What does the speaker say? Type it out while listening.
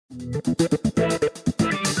You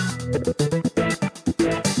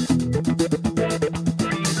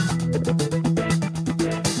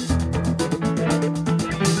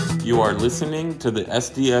are listening to the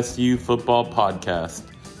SDSU Football Podcast,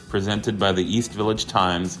 presented by the East Village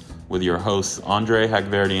Times, with your hosts Andre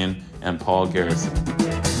Hagverdian and Paul Garrison.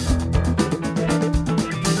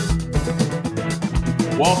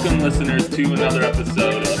 Welcome, listeners, to another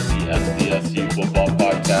episode of the SDSU Football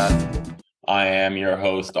Podcast. I am your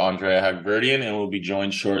host, Andre Hagverdian, and will be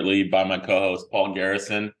joined shortly by my co-host, Paul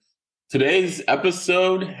Garrison. Today's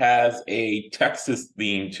episode has a Texas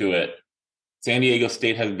theme to it. San Diego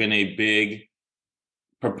State has been a big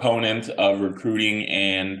proponent of recruiting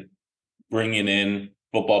and bringing in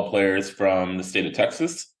football players from the state of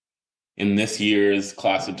Texas. In this year's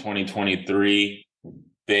class of 2023,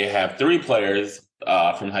 they have 3 players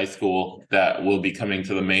from high school that will be coming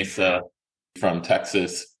to the Mesa from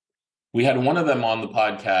Texas. We had one of them on the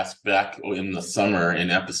podcast back in the summer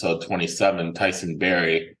in episode 27, Tyson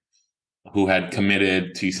Berry, who had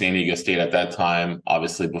committed to San Diego State at that time,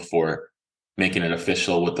 obviously before making it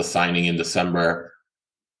official with the signing in December.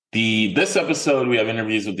 This episode, we have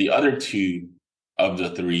interviews with the other 2 of the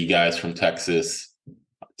 3 guys from Texas,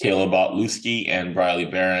 Caleb Otlewski and Briley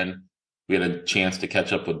Barron. We had a chance to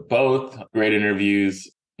catch up with both. Great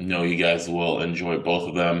interviews. I know you guys will enjoy both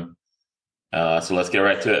of them. So let's get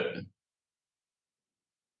right to it.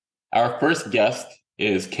 Our first guest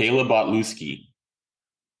is Caleb Otlewski,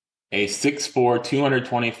 a 6'4",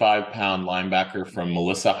 225-pound linebacker from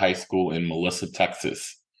Melissa High School in Melissa,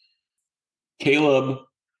 Texas. Caleb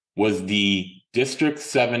was the District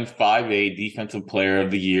 7 5A Defensive Player of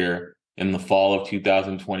the Year in the fall of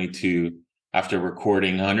 2022 after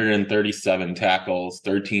recording 137 tackles,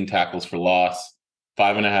 13 tackles for loss,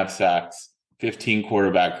 5.5 sacks, 15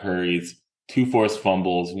 quarterback hurries, 2 forced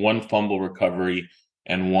fumbles, 1 fumble recovery,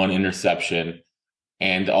 and 1 interception.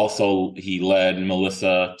 And also, he led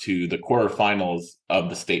Melissa to the quarterfinals of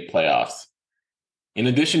the state playoffs. In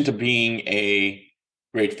addition to being a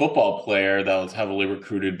great football player that was heavily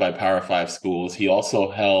recruited by Power 5 schools, he also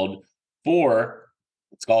held 4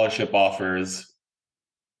 scholarship offers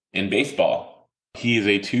in baseball. He is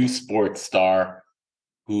a 2-sport star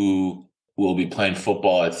who will be playing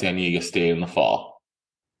football at San Diego State in the fall.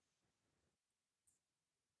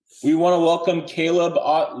 We want to welcome Caleb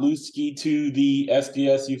Otlewski to the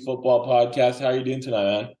SDSU Football Podcast. How are you doing tonight,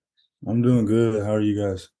 man? I'm doing good. How are you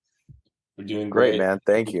guys? We're doing great, man.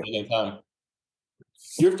 Thank you.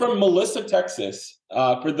 You're from Melissa, Texas.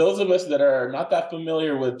 For those of us that are not that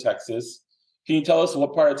familiar with Texas, can you tell us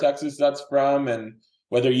what part of Texas that's from and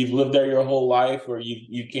whether you've lived there your whole life or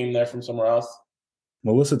you came there from somewhere else?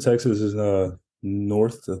 Melissa, Texas is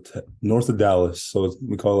north of Dallas, so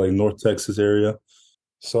we call it like North Texas area.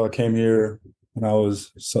 So I came here when I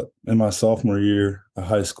was in my sophomore year of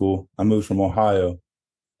high school. I moved from Ohio.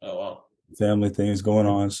 Oh, wow. Family things going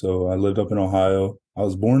on, so I lived up in Ohio. I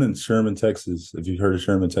was born in Sherman, Texas, if you've heard of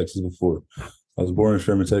Sherman, Texas before. I was born in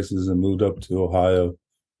Sherman, Texas, and moved up to Ohio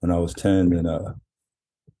when I was 10. And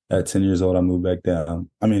at 10 years old, I moved back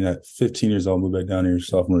down. At 15 years old, I moved back down here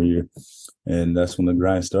sophomore year. And that's when the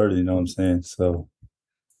grind started, you know what I'm saying? So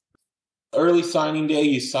early signing day,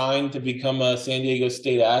 you signed to become a San Diego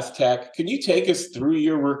State Aztec. Can you take us through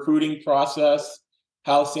your recruiting process,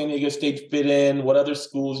 how San Diego State fit in, what other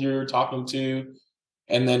schools you're talking to,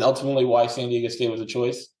 and then ultimately why San Diego State was a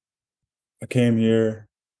choice? I came here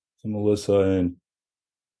to Melissa, and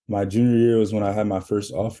my junior year was when I had my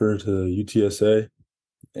first offer to UTSA,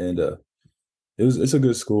 and it's a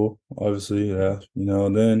good school, obviously, yeah.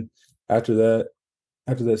 And then after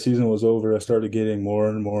that season was over, I started getting more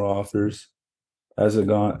and more offers as it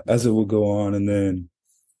would go on, and then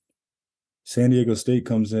San Diego State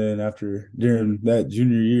comes in during that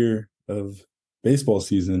junior year of baseball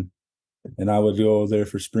season, and I would go there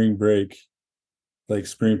for spring break, like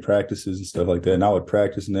spring practices and stuff like that, and I would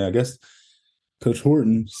practice. And then I guess Coach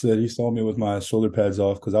Horton said he saw me with my shoulder pads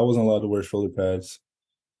off because I wasn't allowed to wear shoulder pads.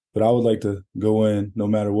 But I would like to go in no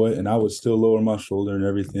matter what, and I would still lower my shoulder and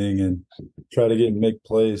everything and try to make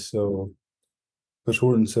plays. So Coach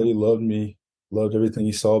Horton said he loved me, loved everything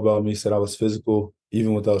he saw about me, said I was physical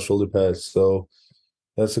even without shoulder pads. So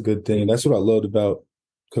that's a good thing. That's what I loved about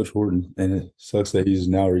Coach Horton, and it sucks that he's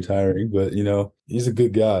now retiring, but, he's a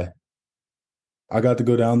good guy. I got to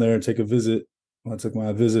go down there and take a visit. I took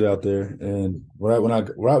my visit out there, and right when I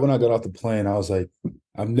got off the plane, I was like,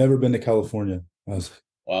 I've never been to California. I was like,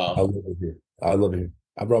 wow, I love it here. I love it here.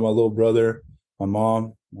 I brought my little brother, my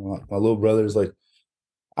mom. My little brother's like,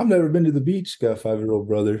 I've never been to the beach. Got a 5-year-old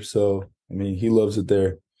brother, so he loves it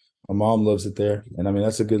there. My mom loves it there, and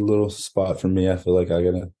that's a good little spot for me. I feel like I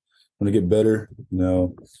gotta want to get better,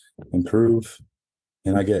 improve,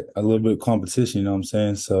 and I get a little bit of competition. You know what I'm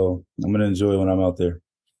saying? So I'm gonna enjoy when I'm out there.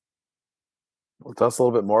 Well, tell us a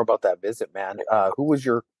little bit more about that visit, man. Who was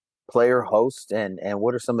your player host, and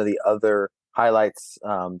what are some of the other highlights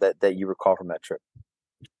that you recall from that trip?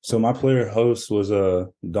 So my player host was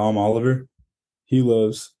Dom Oliver.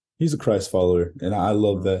 He's a Christ follower, and I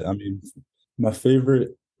love that. I mean, my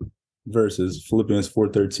favorite verse is Philippians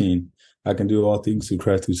 4:13. I can do all things through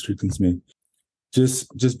Christ who strengthens me.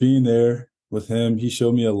 Just being there with him, he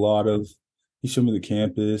showed me the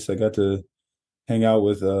campus. I got to hang out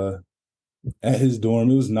with at his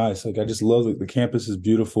dorm. It was nice. Like I just love it. The campus is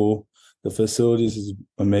beautiful. The facilities is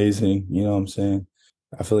amazing. You know what I'm saying?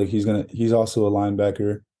 I feel like he's also a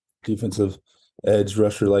linebacker, defensive edge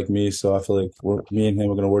rusher like me. So I feel like me and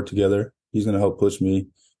him are gonna work together. He's gonna help push me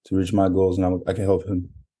to reach my goals, and I can help him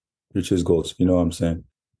reach his goals. You know what I'm saying?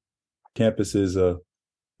 Campus is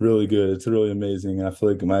really good. It's really amazing, and I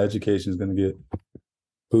feel like my education is gonna get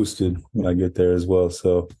boosted when I get there as well.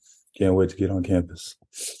 So can't wait to get on campus.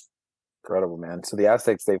 Incredible, man. So the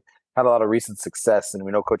Aztecs, they've had a lot of recent success, and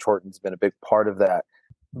we know Coach Horton's been a big part of that.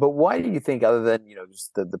 But why do you think, other than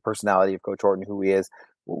just the personality of Coach Horton, who he is,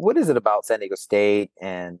 what is it about San Diego State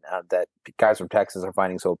and that guys from Texas are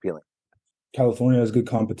finding so appealing? California has good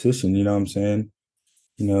competition. You know what I'm saying?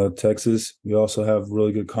 Texas, we also have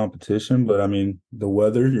really good competition. But I mean, the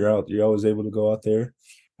weather, you're always able to go out there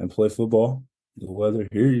and play football. The weather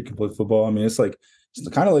here, you can play football. I mean, it's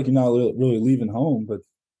kind of like you're not really leaving home, but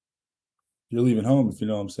you're leaving home, if you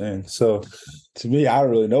know what I'm saying. So to me, I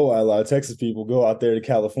don't really know why a lot of Texas people go out there to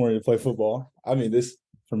California to play football. I mean,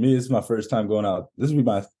 for me, this is my first time going out. This will be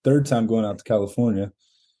my third time going out to California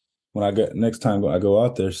next time I go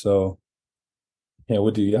out there. So yeah,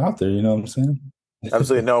 what do you get out there? You know what I'm saying?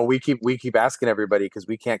 Absolutely. No, we keep asking everybody because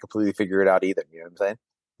we can't completely figure it out either. You know what I'm saying?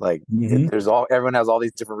 Like everyone has all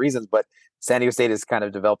these different reasons, but San Diego State has kind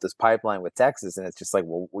of developed this pipeline with Texas, and it's just like,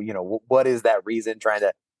 well, what is that reason? Trying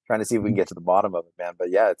to see if we can get to the bottom of it, man.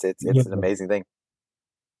 But yeah, it's an amazing thing.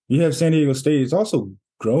 You have San Diego State. It's also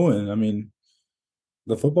growing. I mean,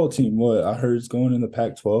 the football team, what I heard is going in the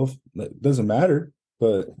Pac-12. It doesn't matter,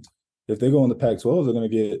 but if they go in the Pac-12, they're going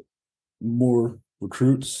to get more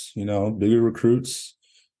recruits, bigger recruits,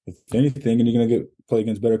 if anything, and you're going to play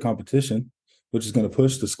against better competition, which is going to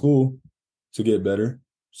push the school to get better.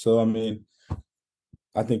 So, I mean,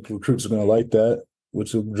 I think recruits are going to like that,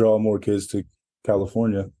 which will draw more kids to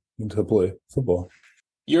California to play football.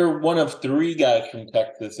 You're one of three guys from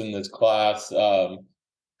Texas in this class.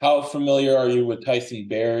 How familiar are you with Tyson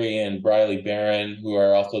Berry and Briley Barron, who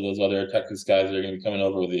are also those other Texas guys that are going to be coming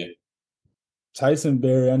over with you? Tyson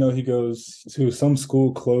Berry, I know he goes to some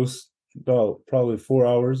school close, about probably 4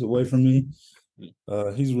 hours away from me.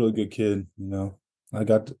 He's a really good kid,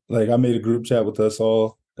 I made a group chat with us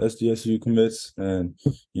all SDSU commits, and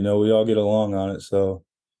we all get along on it. So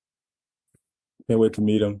can't wait to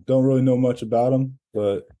meet him. Don't really know much about him,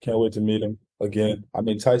 but can't wait to meet him again. I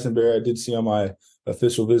mean, Tyson Berry, I did see on my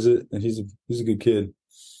official visit, and he's a good kid.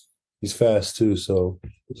 He's fast too, so.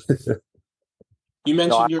 You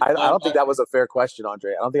mentioned I don't think that was a fair question,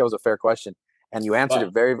 Andre. I don't think that was a fair question. And you answered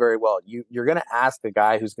it very, very well. You're going to ask a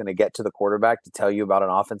guy who's going to get to the quarterback to tell you about an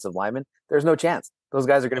offensive lineman. There's no chance. Those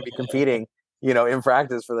guys are going to be competing, in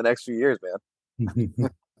practice for the next few years, man.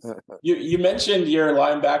 You mentioned your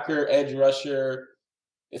linebacker, edge rusher.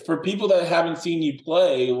 For people that haven't seen you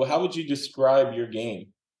play, how would you describe your game?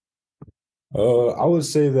 I would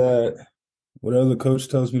say that whatever the coach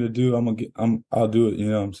tells me to do, I'll do it.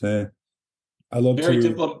 You know what I'm saying? I love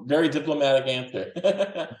very diplomatic answer.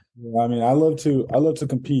 I mean, I love to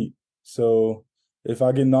compete. So if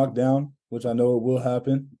I get knocked down, which I know it will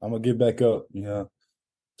happen, I'm gonna get back up.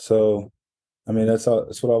 So I mean, that's what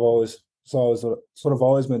I've always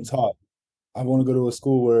been taught. I want to go to a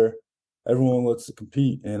school where everyone wants to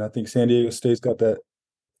compete, and I think San Diego State's got that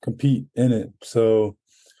compete in it. So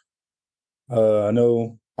I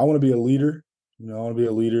know I want to be a leader. I want to be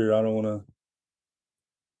a leader. I don't want to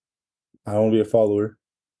be a follower.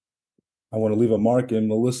 I want to leave a mark in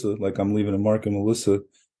Melissa, like I'm leaving a mark in Melissa,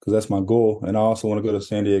 because that's my goal. And I also want to go to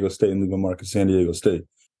San Diego State and leave a mark in San Diego State.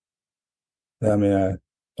 I mean, I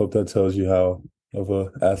hope that tells you how of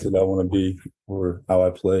an athlete I want to be or how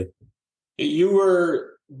I play. You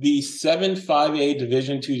were the 7-5A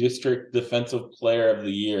Division II District Defensive Player of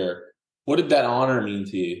the Year. What did that honor mean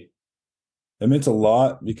to you? It meant a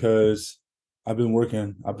lot because I've been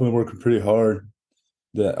working pretty hard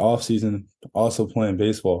the off season, also playing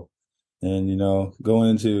baseball, and going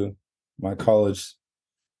into my college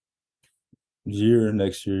year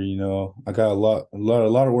next year, I got a lot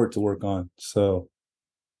of work to work on. So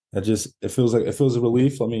it feels a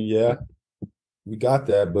relief. I mean, yeah, we got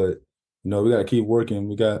that, but we got to keep working.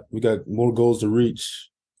 We got more goals to reach.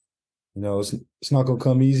 It's not gonna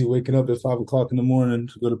come easy waking up at 5 o'clock in the morning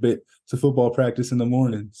to go to bed to football practice in the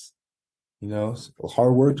mornings.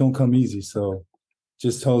 Hard work don't come easy. So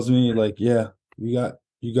just tells me like, yeah, you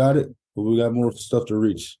got it, but we got more stuff to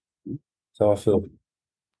reach. That's how I feel.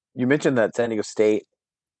 You mentioned that San Diego State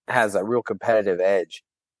has a real competitive edge.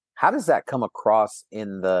 How does that come across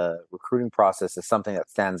in the recruiting process as something that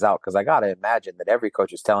stands out? Because I got to imagine that every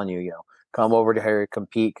coach is telling you, come over to here,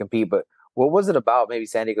 compete. But what was it about maybe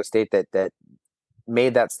San Diego State that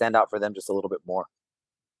made that stand out for them just a little bit more?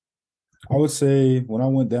 I would say when I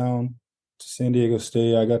went down to San Diego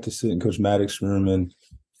State, I got to sit in Coach Maddox's room, and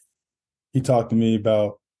he talked to me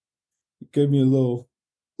gave me a little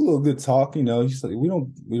good talk. He's like, we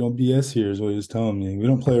don't BS here, is what he was telling me. We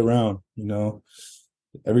don't play around.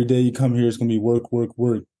 Every day you come here, it's gonna be work, work,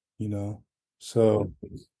 work. So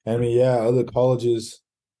I mean, yeah, other colleges,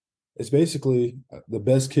 it's basically the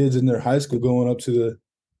best kids in their high school going up to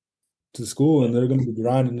the school, and they're gonna be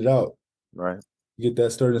grinding it out. Right. Get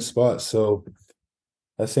that starting spot. So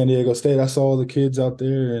at San Diego State, I saw all the kids out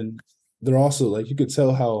there, and they're also like, you could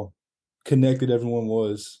tell how connected everyone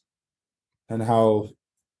was, and how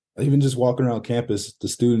even just walking around campus, the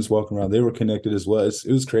students walking around, they were connected as well.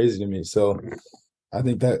 It was crazy to me. So I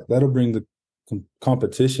think that'll bring the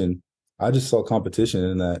competition. I just saw competition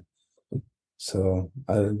in that. So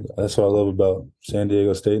that's what I love about San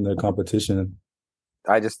Diego State and their competition.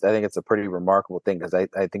 I think it's a pretty remarkable thing, because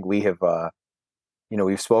I think we have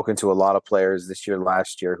we've spoken to a lot of players this year,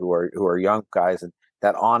 last year, who are young guys, and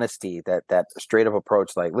that honesty, that straight up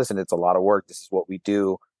approach, like, listen, it's a lot of work. This is what we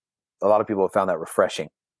do. A lot of people have found that refreshing,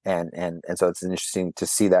 and so it's interesting to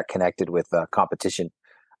see that connected with competition.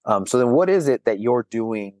 So then, what is it that you're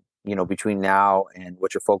doing, between now and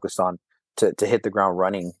what you're focused on to hit the ground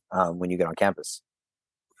running when you get on campus?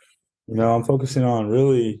 I'm focusing on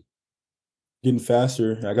really getting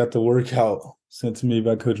faster. I got the workout sent to me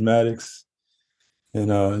by Coach Maddox. And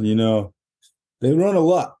they run a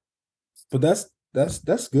lot, but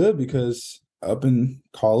that's good, because up in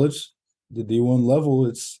college, the D1 level,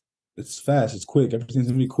 it's fast, it's quick, everything's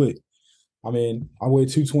gonna be quick. I mean, I weigh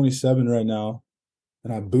 227 right now,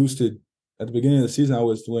 and I boosted at the beginning of the season. I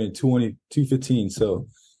was weighing 215. So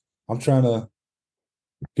I'm trying to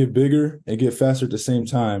get bigger and get faster at the same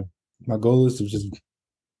time. My goal is to just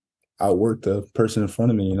outwork the person in front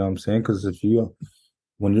of me. You know what I'm saying? Because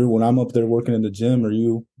when I'm up there working in the gym, are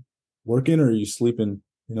you working or are you sleeping?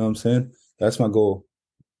 You know what I'm saying? That's my goal.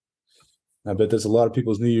 I bet there's a lot of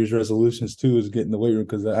people's New Year's resolutions too, is getting the weight room,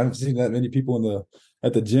 because I haven't seen that many people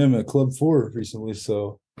at the gym at Club 4 recently.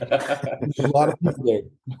 So a lot of people there.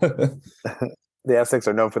 The Aztecs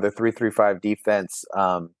are known for their 3-3-5 defense.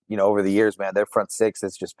 Over the years, man, their front six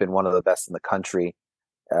has just been one of the best in the country.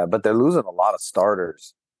 But they're losing a lot of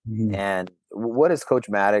starters. Mm-hmm. And what has Coach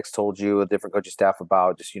Maddox told you, a different coaching staff,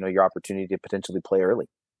 about just, your opportunity to potentially play early?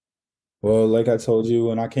 Well, like I told you,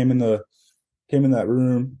 when I came in that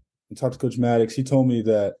room and talked to Coach Maddox, he told me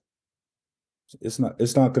that it's not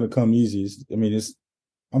going to come easy.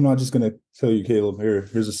 I'm not just going to tell you, Caleb,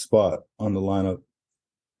 here's a spot on the lineup.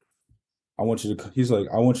 He's like,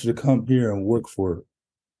 I want you to come here and work for it.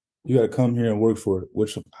 You got to come here and work for it.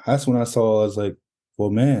 Which that's when I was like, well,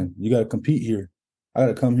 man, you got to compete here. I got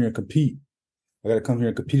to come here and compete. I got to come here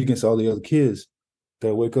and compete against all the other kids. Got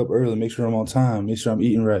to wake up early, make sure I'm on time, make sure I'm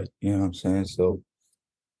eating right. You know what I'm saying? So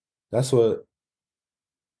that's what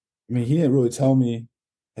 – he didn't really tell me,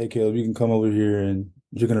 hey, Caleb, you can come over here and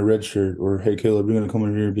you're going to redshirt, or, hey, Caleb, you're going to come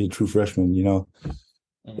over here and be a true freshman,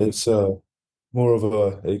 Mm-hmm. It's more of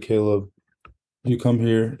a, hey, Caleb, you come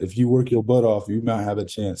here, if you work your butt off, you might have a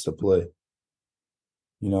chance to play.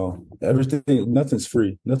 Nothing's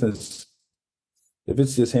free. If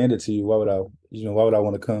it's just handed to you, why would I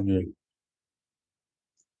want to come here?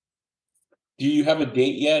 Do you have a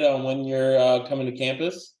date yet on when you're coming to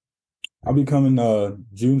campus? I'll be coming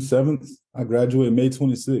June 7th. I graduate May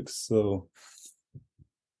 26th, so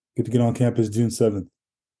get to get on campus June 7th.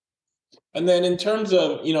 And then in terms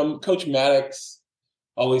of, Coach Maddox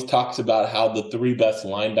always talks about how the three best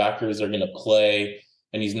linebackers are going to play,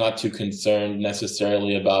 and he's not too concerned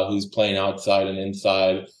necessarily about who's playing outside and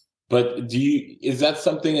inside. But is that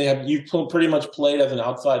something that you pretty much played as an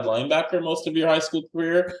outside linebacker most of your high school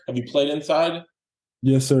career? Have you played inside?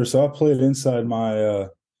 Yes, sir. So I played inside my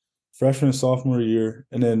freshman and sophomore year,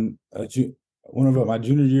 and then my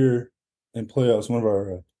junior year in playoffs, one of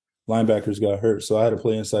our linebackers got hurt, so I had to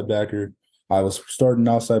play inside backer. I was starting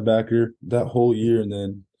outside backer that whole year, and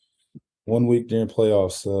then one week during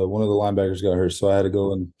playoffs, one of the linebackers got hurt, so I had to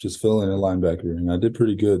go and just fill in a linebacker, and I did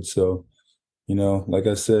pretty good. So, like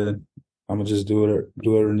I said, I'm gonna just do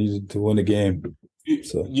whatever needed to win the game.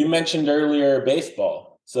 So You mentioned earlier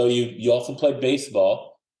baseball. So you also play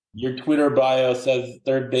baseball. Your Twitter bio says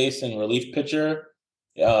third base and relief pitcher.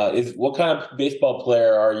 Is what kind of baseball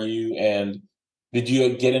player are you? And did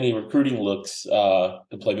you get any recruiting looks to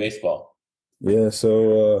play baseball? yeah,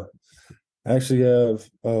 so I actually have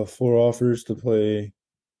 4 offers to play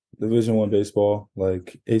Division I baseball,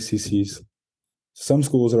 like ACCs. Some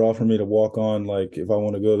schools are offering me to walk on, like if I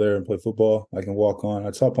want to go there and play football, I can walk on.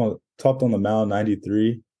 I topped on the mound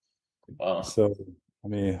 93. Wow. So I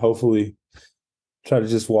mean, hopefully try to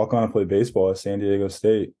just walk on and play baseball at San Diego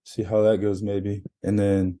State, see how that goes maybe. And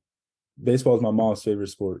then baseball is my mom's favorite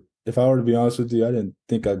sport. If I were to be honest with you, I didn't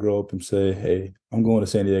think I'd grow up and say, hey, I'm going to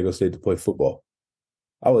San Diego State to play football.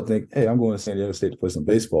 I would think, hey, I'm going to San Diego State to play some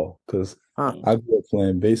baseball because I grew up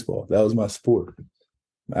playing baseball. That was my sport.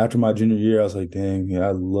 After my junior year, I was like, dang, yeah,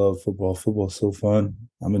 I love football. Football's so fun.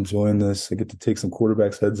 I'm enjoying this. I get to take some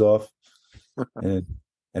quarterbacks' heads off and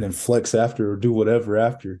then flex after or do whatever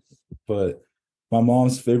after. But my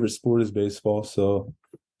mom's favorite sport is baseball. So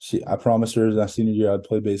I promised her that senior year I'd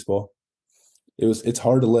play baseball. It's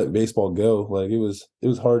hard to let baseball go. Like it was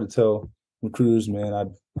hard to tell recruiters, man,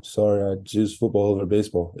 I'm sorry, I choose football over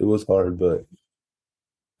baseball. It was hard, but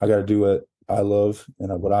I got to do what I love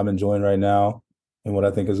and what I'm enjoying right now and what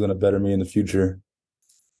I think is going to better me in the future.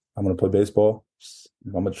 I'm going to play baseball.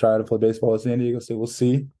 I'm going to try to play baseball at San Diego State. We'll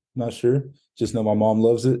see. Not sure. Just know my mom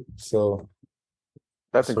loves it. So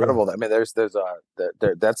that's incredible. I mean,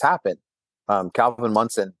 that's happened. Calvin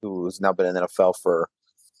Munson, who's now been in the NFL for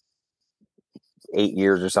 8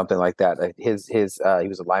 years or something like that. He was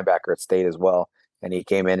a linebacker at State as well, and he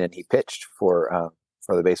came in and he pitched for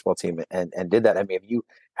the baseball team and did that. I mean, have you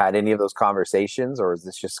had any of those conversations, or is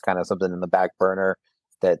this just kind of something in the back burner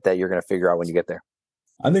that you're going to figure out when you get there?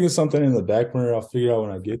 I think it's something in the back burner I'll figure out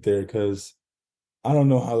when I get there because I don't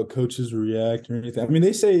know how the coaches react or anything. I mean,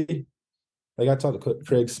 they say, like I talked to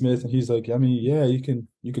Craig Smith, and he's like, I mean, yeah, you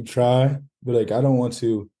can try, but like I don't want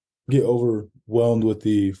to get overwhelmed with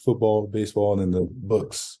the football, baseball, and then the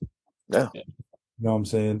books. Yeah. You know what I'm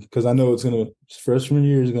saying? Because I know freshman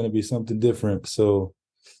year is gonna be something different. So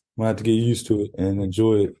I'm gonna have to get used to it and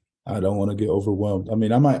enjoy it. I don't want to get overwhelmed. I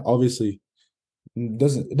mean, I might obviously it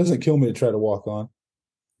doesn't kill me to try to walk on.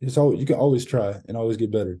 You can always try and always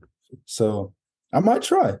get better. So I might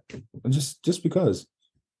try just because.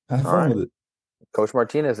 Have fun with it. Coach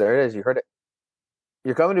Martinez, there it is. You heard it.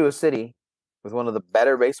 You're coming to a city with one of the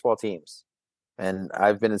better baseball teams. And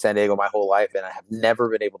I've been in San Diego my whole life, and I have never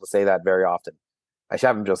been able to say that very often. I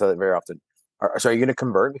haven't been able to say that very often. So are you going to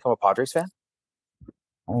convert and become a Padres fan?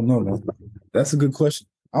 I don't know, man. That's a good question.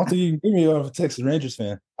 I don't think you can get me off a Texas Rangers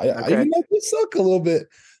fan. I even though they suck a little bit,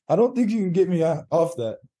 I don't think you can get me off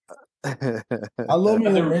that. I love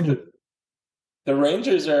me the Rangers. The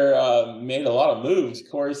Rangers are made a lot of moves.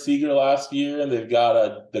 Corey Seager last year, and they've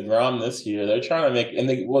got DeGrom this year. They're trying to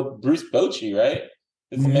make Bruce Bochy, right?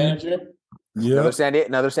 Is the manager. Yeah,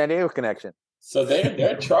 another San Diego connection. So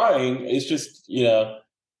they're trying. It's just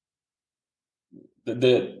with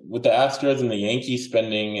the Astros and the Yankees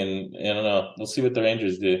spending, and I don't know. We'll see what the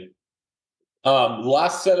Rangers do.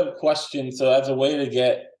 Last set of questions. So as a way to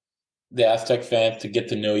get the Aztec fans to get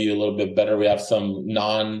to know you a little bit better, we have some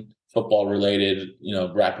non-football related,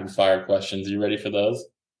 rapid fire questions. Are you ready for those?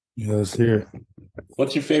 Yeah, let's hear it.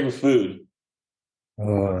 What's your favorite food?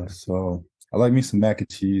 So I like me some mac and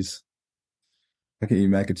cheese. I can eat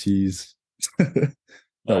mac and cheese.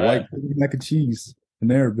 White mac and cheese,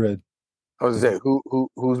 Panera bread. I was gonna say,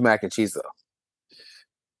 who's mac and cheese though?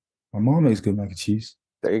 My mom makes good mac and cheese.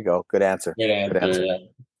 There you go. Good answer. Good answer. Yeah.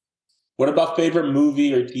 What about favorite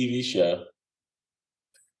movie or TV show?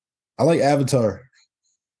 I like Avatar.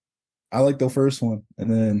 I like the first one,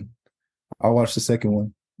 and then I'll watch the second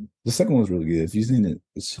one. The second one's really good. If you've seen it,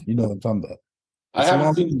 you know what I'm talking about. I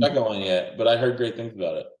haven't seen the second one yet, but I heard great things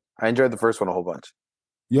about it. I enjoyed the first one a whole bunch.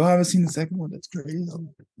 Y'all haven't seen the second one? That's crazy.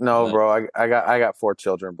 No, bro. I got 4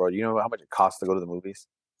 children, bro. You know how much it costs to go to the movies?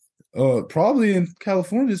 Probably in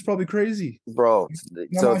California, it's probably crazy, bro.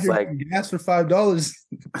 So it's like gas for $5.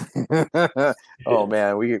 Oh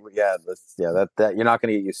man, that you're not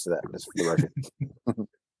gonna get used to that. Just for the record.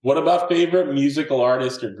 What about favorite musical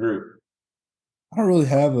artist or group? I don't really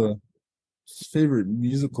have a favorite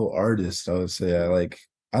musical artist. I would say I like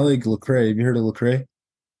Lecrae. Have you heard of Lecrae?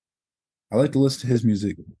 I like to listen to his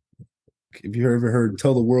music. If you ever heard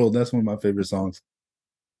 "Tell the World," that's one of my favorite songs.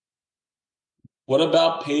 What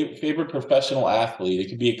about favorite professional athlete? It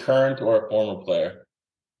could be a current or a former player.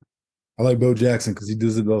 I like Bo Jackson because he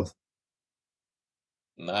does it both.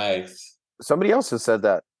 Nice. Somebody else has said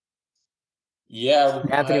that. Yeah,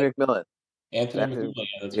 Anthony McMillan. Anthony McMillan. Yeah,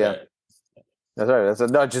 that's Yeah. right. That's right.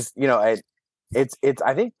 That's no, just it's.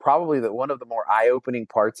 I think probably that one of the more eye-opening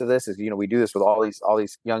parts of this is we do this with all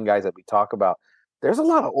these young guys that we talk about. There's a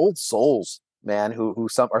lot of old souls, man, who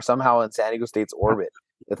some are somehow in San Diego State's orbit.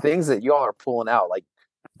 The things that y'all are pulling out, like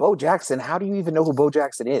Bo Jackson. How do you even know who Bo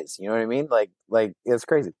Jackson is? You know what I mean? Like it's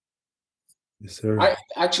crazy. Yes, sir.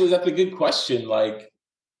 Actually, that's a good question. Like,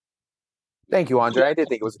 thank you, Andre. I did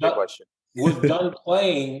think it was a good question. Was done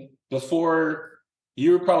playing before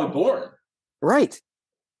you were probably born. Right.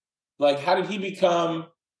 Like, how did he become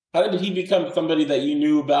somebody that you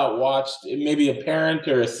knew about, watched, maybe a parent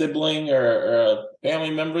or a sibling or a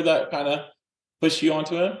family member that kind of pushed you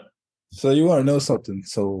onto him? So you want to know something?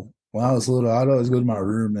 So when I was little, I'd always go to my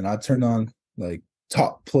room and I'd turn on like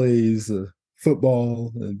top plays,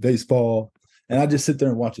 football and baseball, and I just sit there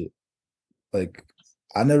and watch it. Like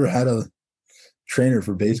I never had a trainer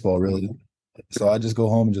for baseball really, so I just go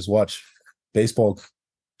home and just watch baseball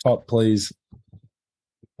top plays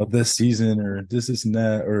of this season or this and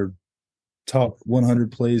that, or top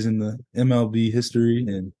 100 plays in the MLB history.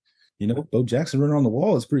 And Bo Jackson running on the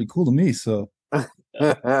wall is pretty cool to me. So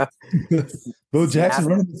Bo Jackson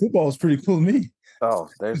running the football is pretty cool to me. Oh,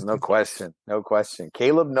 there's no question. No question.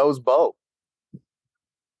 Caleb knows Bo.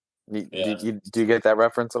 Do you get that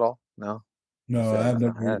reference at all? No? No, I've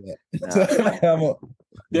never heard that.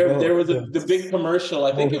 There was the big commercial.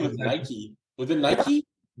 I think it was Nike. Was it Nike?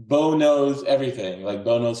 Bo knows everything. Like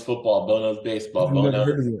Bo knows football. Bo knows baseball. I've never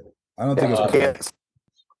heard of it. I don't think it's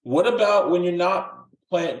What about when you're not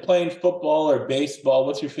playing football or baseball?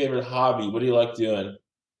 What's your favorite hobby? What do you like doing?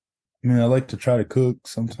 I mean, I like to try to cook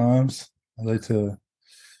sometimes. I like to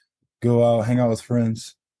go out, hang out with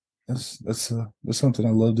friends. That's something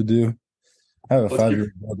I love to do. I have a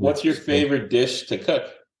 5-year-old brother. What's your favorite dish to cook?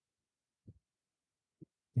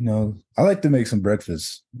 I like to make some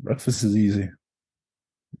breakfast. Breakfast is easy.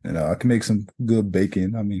 I can make some good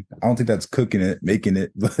bacon. I mean, I don't think that's cooking it, making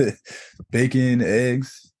it, but bacon,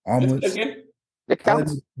 eggs, omelets. It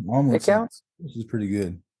counts. Omelets. It counts. Which is pretty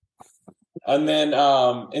good. And then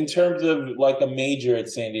in terms of like a major at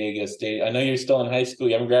San Diego State, I know you're still in high school.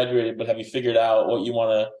 You haven't graduated, but have you figured out what you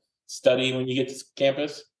want to study when you get to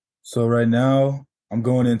campus? So right now I'm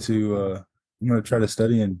going into I'm going to try to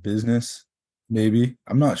study in business. Maybe.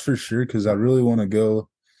 I'm not for sure because I really want to go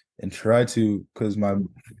and try to, because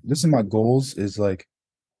this is my goals is like,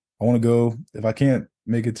 I want to go, if I can't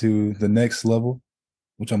make it to the next level,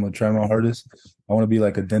 which I'm going to try my hardest, I want to be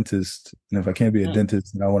like a dentist. And if I can't be a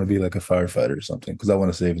dentist, then I want to be like a firefighter or something because I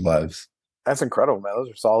want to save lives. That's incredible, man.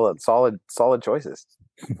 Those are solid choices.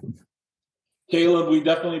 Caleb, we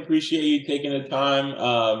definitely appreciate you taking the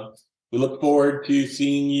time. We look forward to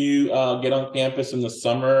seeing you get on campus in the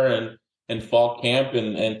summer and fall camp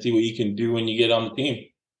and see what you can do when you get on the team.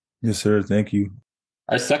 Yes, sir. Thank you.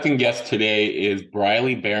 Our second guest today is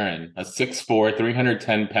Briley Barron, a 6'4",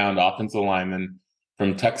 310-pound offensive lineman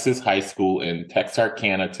from Texas High School in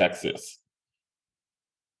Texarkana, Texas.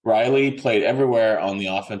 Briley played everywhere on the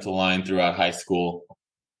offensive line throughout high school,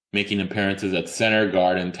 making appearances at center,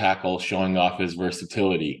 guard, and tackle, showing off his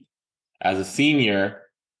versatility. As a senior,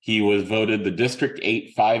 he was voted the District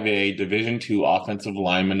 8 5A Division II Offensive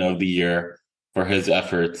Lineman of the Year for his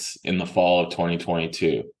efforts in the fall of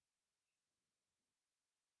 2022.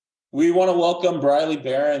 We want to welcome Briley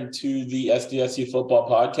Barron to the SDSU Football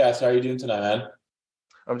Podcast. How are you doing tonight, man?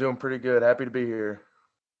 I'm doing pretty good. Happy to be here.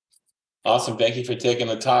 Awesome. Thank you for taking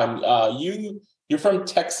the time. You're from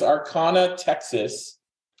Texarkana, Texas.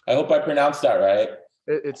 I hope I pronounced that right.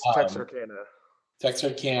 It's Texarkana.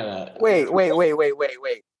 Texarkana. Wait.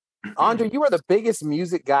 Andre, you are the biggest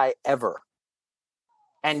music guy ever.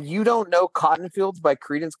 And you don't know Cotton Fields by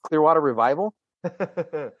Creedence Clearwater Revival? That's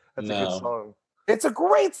a good song. It's a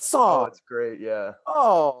great song. Oh, it's great, yeah.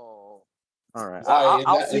 Oh. All right.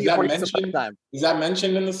 I'll see you for you sometime. Is that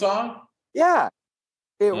mentioned in the song? Yeah.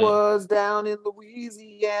 It was down in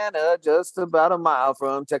Louisiana, just about a mile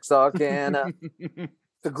from Texarkana.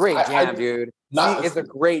 It's a great jam, dude. It's a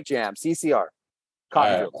great jam. CCR.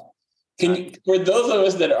 Cotton Fields. For those of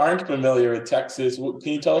us that aren't familiar with Texas, can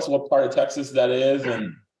you tell us what part of Texas that is,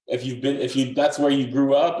 and if that's where you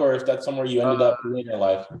grew up, or if that's somewhere you ended up in your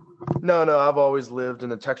life? No, I've always lived in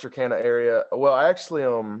the Texarkana area. Well, actually,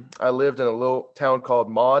 I lived in a little town called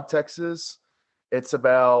Maud, Texas. It's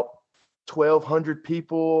about 1,200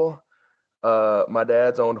 people. My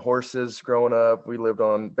dad's owned horses growing up. We lived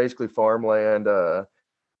on basically farmland, and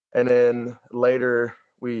then later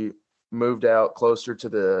we moved out closer to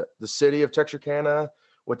the city of Texarkana,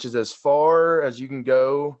 which is as far as you can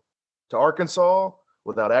go to Arkansas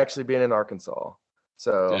without actually being in Arkansas.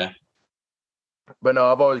 So, Yeah. But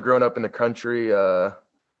no, I've always grown up in the country,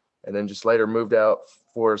 and then just later moved out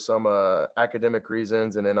for some academic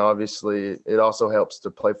reasons. And then obviously it also helps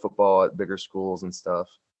to play football at bigger schools and stuff.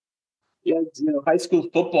 Yeah, high school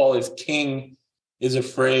football is king is a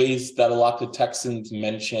phrase that a lot of Texans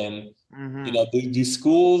mention. Mm-hmm. Do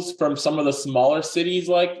schools from some of the smaller cities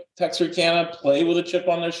like Texarkana play with a chip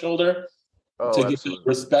on their shoulder to get the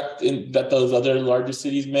respect that those other larger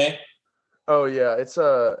cities may? Oh yeah, it's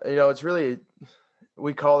it's really,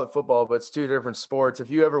 we call it football, but it's two different sports.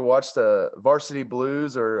 If you ever watched Varsity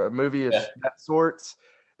Blues or a movie of that sorts,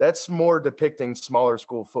 that's more depicting smaller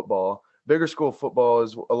school football. Bigger school football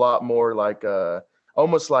is a lot more like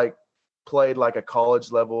almost like played like a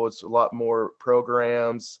college level. It's a lot more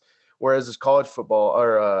programs, whereas this college football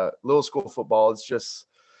or little school football, it's just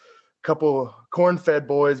a couple corn-fed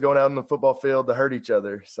boys going out in the football field to hurt each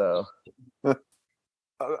other. So,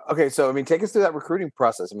 okay, so I mean, take us through that recruiting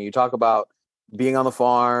process. I mean, you talk about being on the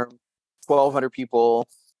farm, 1,200 people,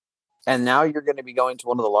 and now you're going to be going to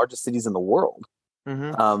one of the largest cities in the world.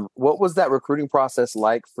 Mm-hmm. What was that recruiting process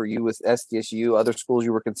like for you with SDSU, other schools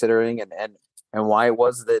you were considering, and why it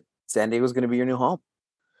was that San Diego was going to be your new home?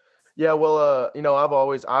 Yeah, well,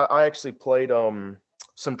 I actually played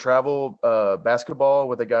some travel basketball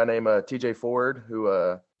with a guy named TJ Ford,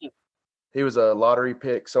 who he was a lottery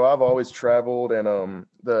pick. So I've always traveled, and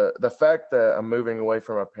the fact that I'm moving away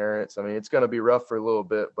from my parents, I mean, it's going to be rough for a little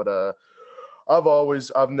bit, but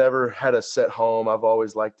I've never had a set home. I've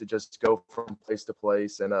always liked to just go from place to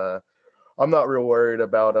place, and I'm not real worried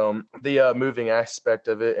about the moving aspect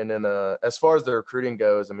of it. And then as far as the recruiting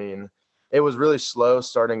goes, I mean, it was really slow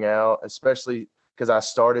starting out, especially because I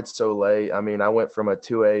started so late. I mean, I went from a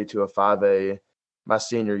 2A to a 5A my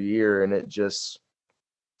senior year, and it just,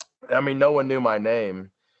 I mean, no one knew my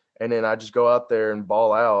name. And then I just go out there and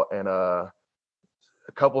ball out, and a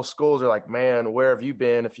couple schools are like, man, where have you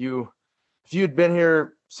been? If you'd been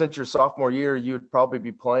here since your sophomore year, you'd probably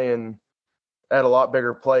be playing at a lot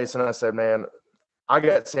bigger place. And I said, man, I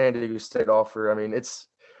got San Diego State offer. I mean, it's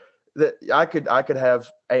that I could have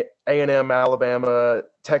A&M, Alabama,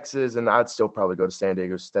 Texas, and I'd still probably go to San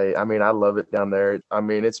Diego State. I mean, I love it down there. I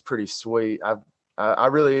mean, it's pretty sweet. I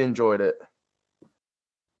really enjoyed it.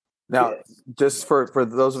 Now, just for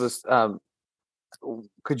those of us,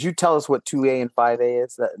 could you tell us what 2A and 5A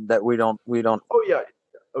is that we don't? Oh yeah.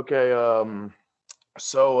 Okay.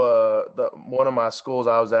 So the one of my schools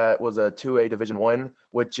I was at was a 2A Division I,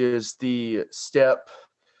 which is the step.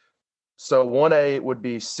 So 1A would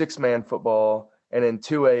be 6-man football, and then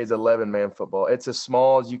 2A is 11-man football. It's as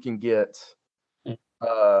small as you can get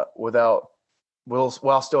while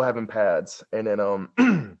still having pads. And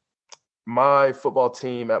then my football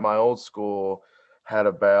team at my old school had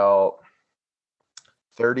about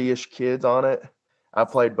 30-ish kids on it. I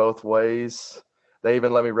played both ways. They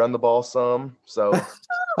even let me run the ball some. So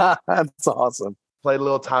that's awesome. Played a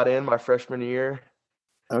little tight end my freshman year.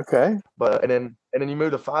 Okay. But and then you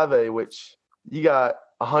move to 5A, which you got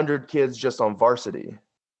 100 kids just on varsity,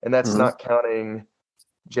 and that's not counting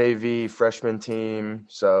JV freshman team.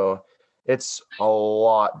 So it's a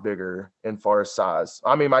lot bigger in far as size.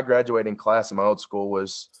 I mean, my graduating class in my old school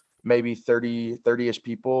was maybe 30-ish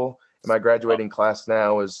people, and my graduating class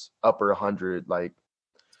now is upper 100. Like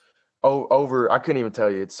over, I couldn't even tell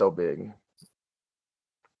you. It's so big.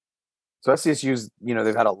 So SDSU's,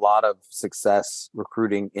 they've had a lot of success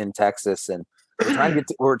recruiting in Texas, and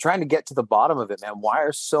we're trying to get to the bottom of it, man. Why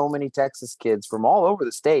are so many Texas kids from all over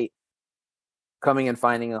the state coming and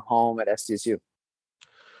finding a home at SDSU?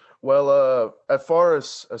 Well, as far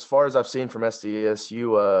as I've seen from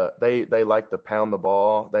SDSU, they like to pound the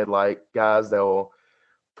ball. They like guys that'll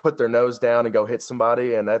put their nose down and go hit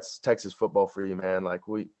somebody, and that's Texas football for you, man. Like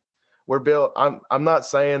we're built. I'm not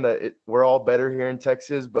saying that we're all better here in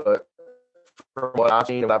Texas, but from what I've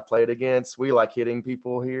seen and I've played against, we like hitting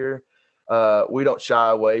people here. We don't shy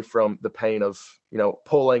away from the pain of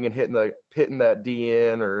pulling and hitting that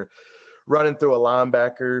DN or running through a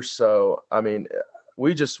linebacker. So I mean,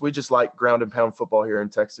 we just like ground and pound football here in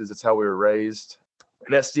Texas. It's how we were raised.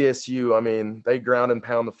 And SDSU, I mean, they ground and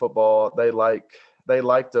pound the football. They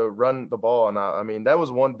like to run the ball, and I mean that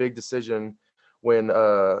was one big decision when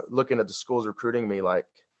looking at the schools recruiting me, like,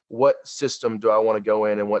 what system do I want to go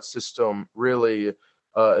in, and what system really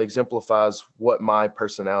exemplifies what my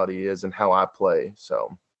personality is and how I play.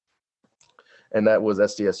 So, and that was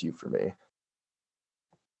SDSU for me.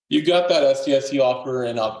 You got that SDSU offer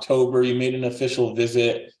in October. You made an official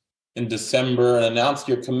visit. in December and announced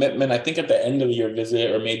your commitment, I think at the end of your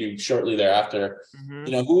visit or maybe shortly thereafter.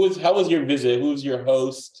 Mm-hmm. How was your visit? Who was your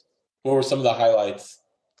host? What were some of the highlights?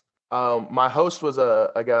 My host was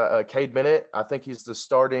a guy, Cade Bennett. I think he's the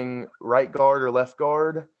starting right guard or left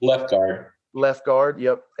guard. Left guard. Left guard,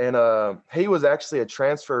 yep. And he was actually a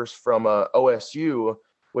transfer from OSU,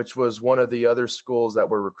 which was one of the other schools that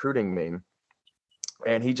were recruiting me.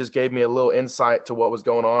 And he just gave me a little insight to what was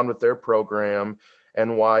going on with their program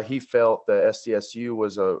and why he felt that SDSU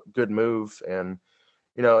was a good move. And,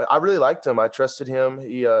 I really liked him. I trusted him.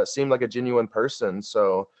 He seemed like a genuine person.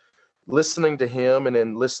 So listening to him and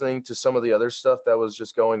then listening to some of the other stuff that was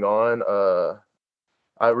just going on,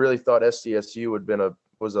 I really thought SDSU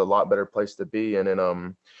was a lot better place to be. And then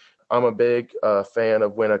I'm a big fan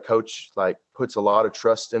of when a coach like puts a lot of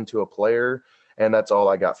trust into a player, and that's all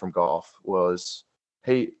I got from Goff was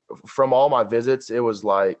from all my visits, it was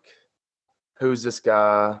like, who's this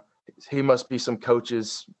guy? He must be some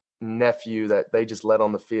coach's nephew that they just let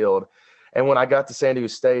on the field. And when I got to San Diego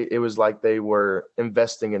State, it was like they were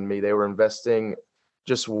investing in me. They were investing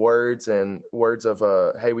just words of,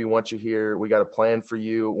 hey, we want you here. We got a plan for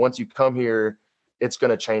you. Once you come here, it's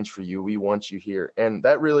going to change for you. We want you here. And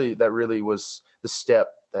that really was the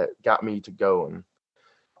step that got me to go. And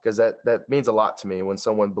because that means a lot to me when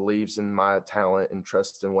someone believes in my talent and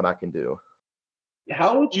trusts in what I can do.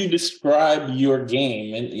 How would you describe your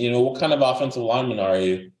game? And, what kind of offensive lineman are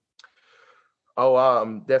you? Oh,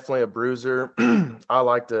 I'm definitely a bruiser. I'm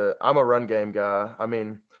a run game guy. I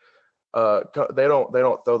mean, they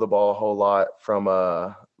don't throw the ball a whole lot from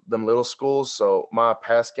them little schools. So my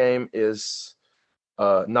pass game is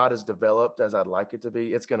not as developed as I'd like it to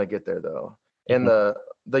be. It's going to get there though. In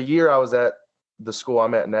the year I was at the school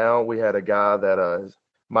I'm at now, we had a guy that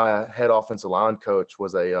my head offensive line coach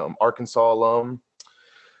was a Arkansas alum,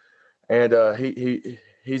 and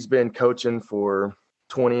he's been coaching for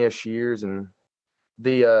 20-ish years. And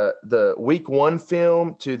the week 1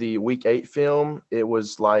 film to the week 8 film, it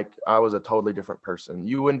was like I was a totally different person.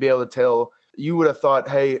 You wouldn't be able to tell. You would have thought,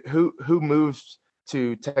 hey, who moves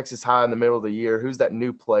to Texas High in the middle of the year? Who's that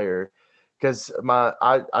new player? Because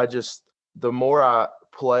the more I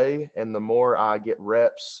play and the more I get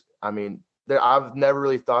reps, I mean, I've never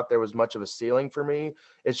really thought there was much of a ceiling for me.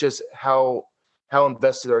 It's just how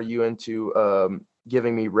invested are you into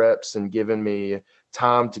giving me reps and giving me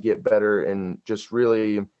time to get better and just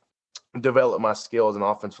really develop my skills as an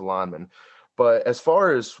offensive lineman. But as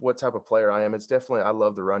far as what type of player I am, it's definitely, I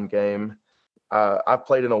love the run game. I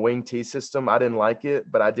played in a wing T system. I didn't like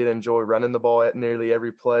it, but I did enjoy running the ball at nearly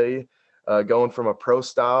every play. Going from a pro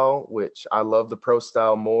style, which I love the pro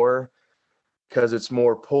style more because it's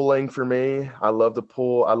more pulling for me. I love the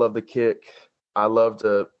pull. I love the kick. I love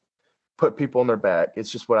to put people on their back.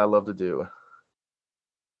 It's just what I love to do.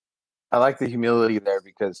 I like the humility there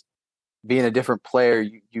because being a different player,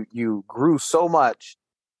 you grew so much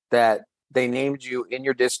that they named you in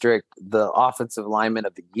your district the offensive lineman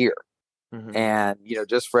of the year. Mm-hmm. And,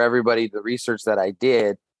 just for everybody, the research that I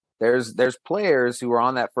did, there's players who were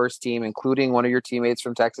on that first team, including one of your teammates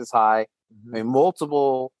from Texas High. Mm-hmm. I mean,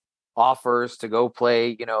 multiple offers to go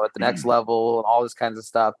play, at the next level and all this kinds of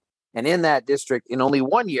stuff. And in that district, in only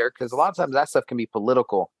 1 year, because a lot of times that stuff can be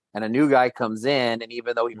political, and a new guy comes in, and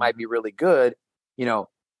even though he might be really good,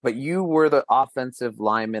 but you were the offensive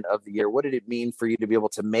lineman of the year. What did it mean for you to be able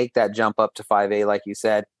to make that jump up to 5A, like you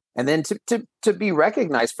said, and then to be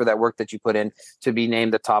recognized for that work that you put in, to be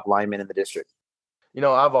named the top lineman in the district?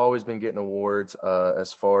 I've always been getting awards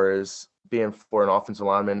as far as being for an offensive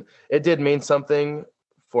lineman. It did mean something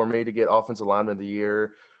for me to get offensive lineman of the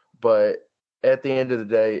year, but at the end of the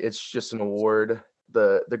day, it's just an award.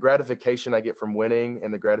 The gratification I get from winning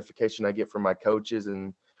and the gratification I get from my coaches,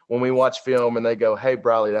 and when we watch film and they go, hey,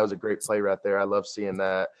 Briley, that was a great play right there. I love seeing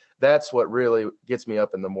that. That's what really gets me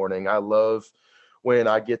up in the morning. I love when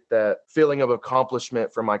I get that feeling of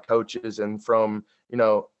accomplishment from my coaches and from,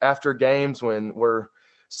 after games when we're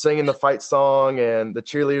singing the fight song and the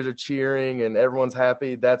cheerleaders are cheering and everyone's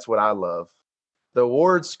happy. That's what I love. The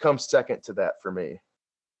awards come second to that for me.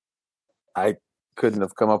 I couldn't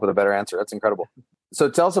have come up with a better answer. That's incredible. So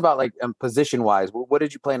tell us about position wise. What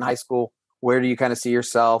did you play in high school? Where do you kind of see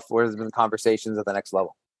yourself? Where has been conversations at the next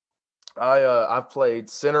level? I've played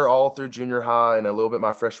center all through junior high and a little bit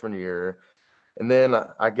my freshman year. And then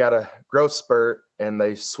I got a growth spurt and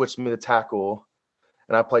they switched me to tackle,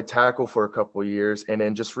 and I played tackle for a couple of years. And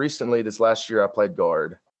then just recently, this last year, I played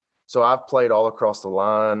guard. So I've played all across the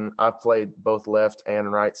line. I've played both left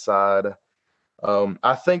and right side.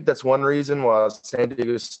 I think that's one reason why San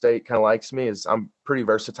Diego State kind of likes me is I'm pretty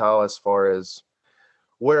versatile as far as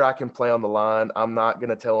where I can play on the line. I'm not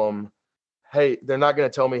going to tell them, hey, they're not going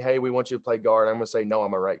to tell me, hey, we want you to play guard. I'm going to say, no,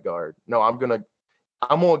 I'm a right guard. No, I'm going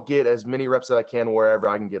to get as many reps as I can wherever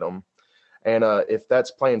I can get them. And if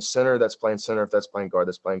that's playing center, that's playing center. If that's playing guard,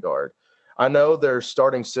 that's playing guard. I know their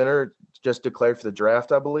starting center just declared for the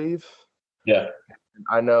draft, I believe. Yeah.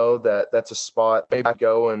 I know that that's a spot maybe I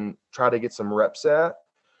go and try to get some reps at.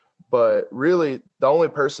 But really, the only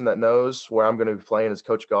person that knows where I'm going to be playing is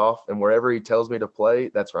Coach Goff. And wherever he tells me to play,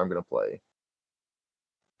 that's where I'm going to play.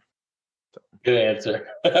 Good answer.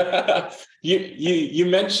 You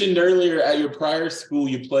mentioned earlier at your prior school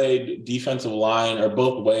you played defensive line or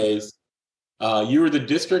both ways. You were the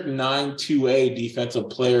District 9 2A Defensive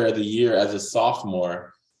Player of the Year as a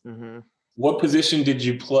sophomore. Mm-hmm. What position did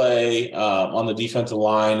you play on the defensive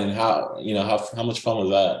line, and how much fun was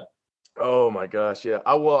that? Oh my gosh, yeah.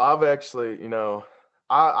 I've actually,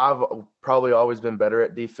 I've probably always been better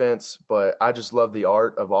at defense, but I just love the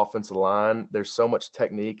art of offensive line. There's so much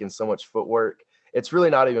technique and so much footwork. It's really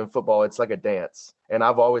not even football. It's like a dance, and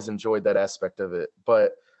I've always enjoyed that aspect of it.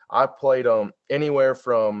 But I played anywhere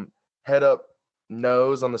from head up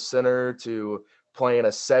nose on the center to playing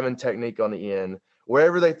a 7 technique on the end.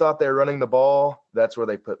 Wherever they thought they were running the ball, that's where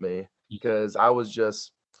they put me, because I would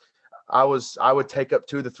take up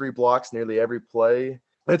 2 to 3 blocks nearly every play.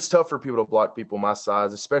 It's tough for people to block people my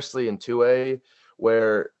size, especially in 2A,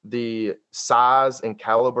 where the size and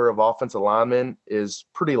caliber of offensive linemen is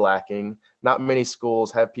pretty lacking. Not many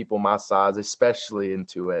schools have people my size, especially in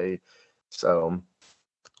 2A. So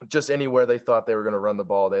just anywhere they thought they were going to run the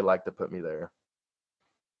ball, they like to put me there.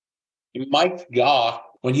 Mike Goff,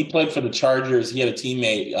 when he played for the Chargers, he had a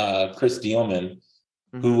teammate, Chris Dielman,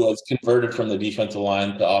 who was converted from the defensive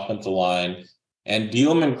line to offensive line. And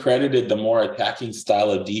Dielman credited the more attacking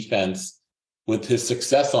style of defense with his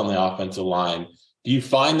success on the offensive line. Do you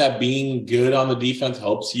find that being good on the defense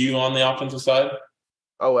helps you on the offensive side?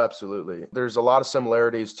 Oh, absolutely. There's a lot of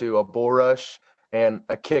similarities to a bull rush and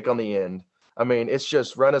a kick on the end. I mean, it's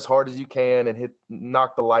just run as hard as you can and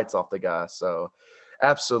knock the lights off the guy. So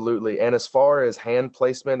absolutely. And as far as hand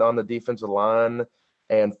placement on the defensive line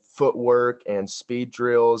and footwork and speed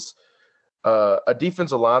drills, a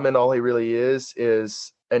defensive lineman, all he really is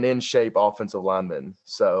an in-shape offensive lineman.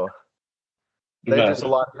 So they're just a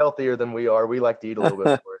lot healthier than we are. We like to eat a little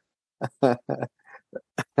bit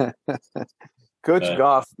more. Coach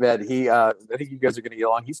Goff, man, I think you guys are going to get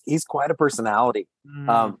along. He's quite a personality.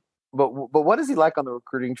 But what is he like on the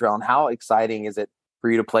recruiting trail, and how exciting is it for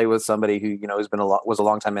you to play with somebody who was a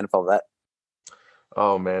long-time NFL vet?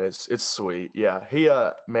 Oh man, it's sweet. Yeah, he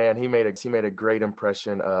made a great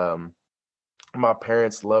impression. My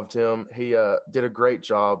parents loved him. He did a great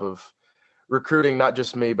job of recruiting not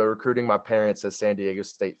just me, but recruiting my parents as San Diego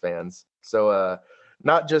State fans. So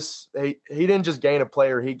not just he didn't just gain a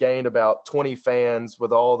player; he gained about 20 fans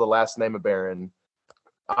with all the last name of Barron.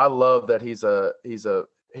 I love that he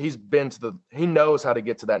knows how to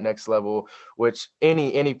get to that next level, which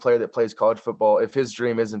any player that plays college football, if his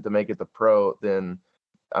dream isn't to make it the pro, then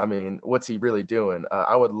I mean, what's he really doing?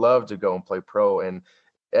 I would love to go and play pro, and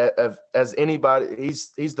as anybody,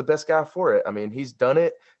 he's the best guy for it. I mean, he's done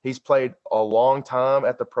it. He's played a long time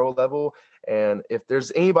at the pro level, and if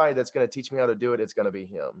there's anybody that's going to teach me how to do it, it's going to be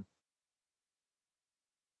him.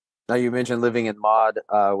 Now, you mentioned living in Maud,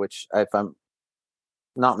 which, if I'm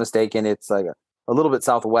not mistaken, it's like a little bit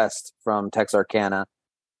southwest from Texarkana.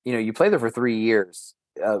 You played there for 3 years.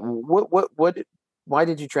 Why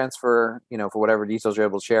did you transfer, for whatever details you're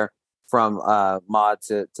able to share, from Maud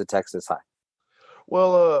to Texas High?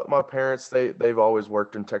 Well, my parents, they've always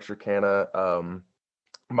worked in Texarkana.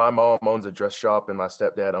 My mom owns a dress shop, and my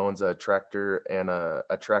stepdad owns a tractor and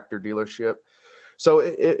a tractor dealership. So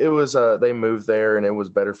it was they moved there, and it was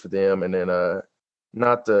better for them. And then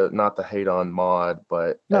not to hate on Maud,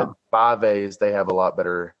 but at 5A's they have a lot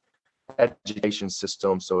better education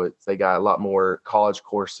system. So they got a lot more college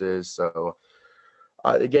courses. So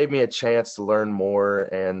it gave me a chance to learn more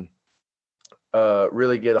and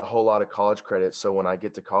really get a whole lot of college credit. So when I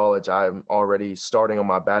get to college, I'm already starting on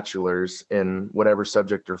my bachelor's in whatever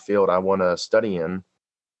subject or field I want to study in.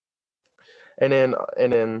 And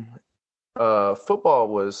then football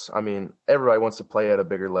was, I mean, everybody wants to play at a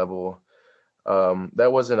bigger level.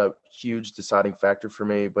 That wasn't a huge deciding factor for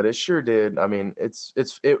me, but it sure did. I mean,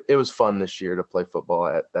 it was fun this year to play football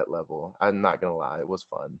at that level. I'm not going to lie. It was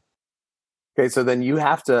fun. Okay. So then you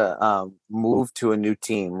have to move to a new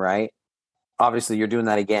team, right? Obviously you're doing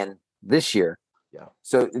that again this year. Yeah.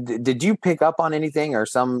 So did you pick up on anything or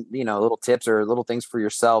some, little tips or little things for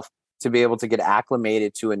yourself to be able to get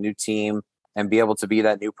acclimated to a new team and be able to be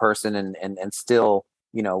that new person and still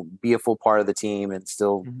be a full part of the team and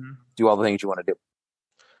still do all the things you want to do?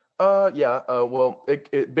 Well,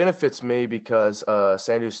 it benefits me because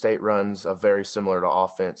San Diego State runs a very similar to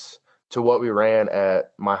offense to what we ran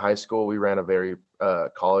at my high school. We ran a very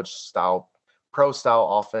college style, pro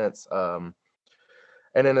style offense.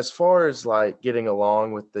 And then as far as like getting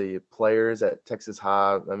along with the players at Texas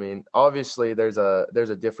High, I mean, obviously there's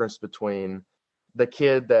a difference between the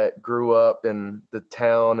kid that grew up in the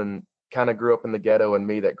town and kind of grew up in the ghetto and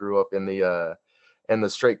me that grew up in the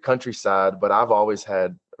straight countryside. But I've always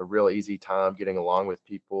had a real easy time getting along with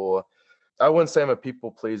people. I wouldn't say I'm a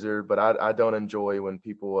people pleaser, but I don't enjoy when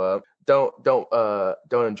people don't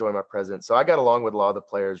enjoy my presence. So I got along with a lot of the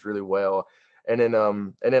players really well. And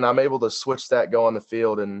then I'm able to switch that, go on the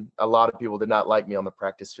field, and a lot of people did not like me on the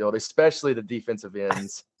practice field, especially the defensive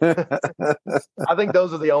ends. I think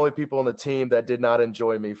those are the only people on the team that did not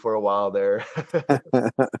enjoy me for a while there.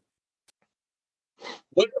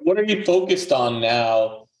 What are you focused on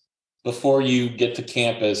now before you get to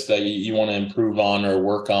campus that you want to improve on or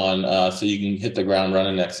work on so you can hit the ground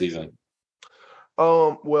running next season?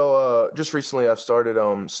 Just recently I've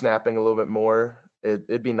started snapping a little bit more.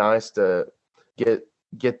 It'd be nice to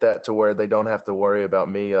get that to where they don't have to worry about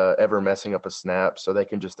me ever messing up a snap, so they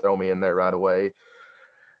can just throw me in there right away.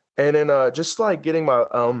 And then just like getting my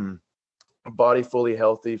body fully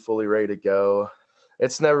healthy, fully ready to go.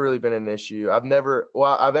 It's never really been an issue.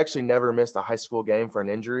 I've actually never missed a high school game for an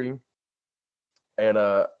injury. And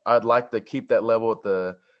I'd like to keep that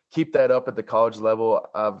up at the college level.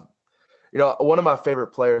 One of my favorite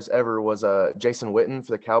players ever was Jason Witten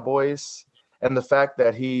for the Cowboys. And the fact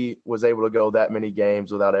that he was able to go that many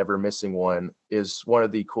games without ever missing one is one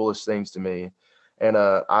of the coolest things to me. And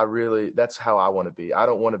that's how I want to be. I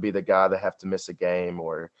don't want to be the guy that have to miss a game,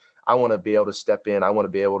 or I want to be able to step in. I want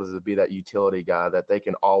to be able to be that utility guy that they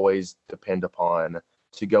can always depend upon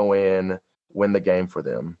to go in, win the game for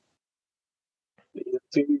them.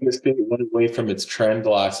 San Diego State went away from its trend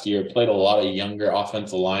last year, played a lot of younger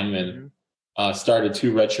offensive linemen, started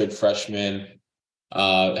 2 redshirt freshmen.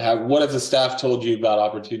 What has the staff told you about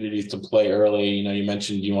opportunities to play early? You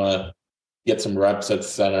mentioned you want to get some reps at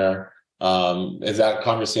center. Has that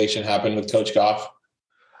conversation happened with Coach Goff?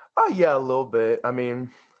 Yeah, a little bit. I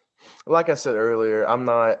mean, like I said earlier, I'm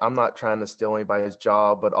not trying to steal anybody's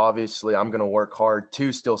job, but obviously I'm going to work hard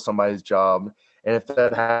to steal somebody's job. And if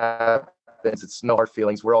that happens, it's no hard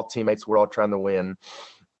feelings. We're all teammates. We're all trying to win.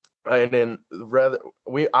 And then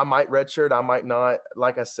I might redshirt, I might not.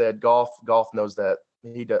 Like I said, Golf knows that.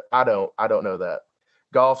 I don't know that.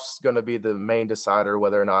 Golf's going to be the main decider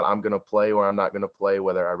whether or not I'm going to play or I'm not going to play,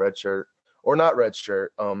 whether I redshirt or not redshirt.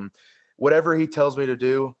 Whatever he tells me to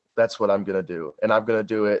do, that's what I'm going to do. And I'm going to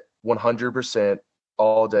do it 100%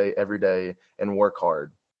 all day, every day, and work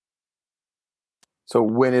hard. So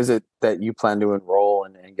when is it that you plan to enroll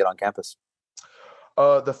and get on campus?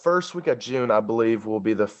 The first week of June, I believe, will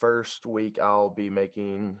be the first week I'll be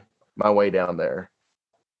making my way down there.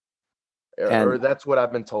 Or that's what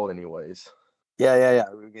I've been told anyways. Yeah.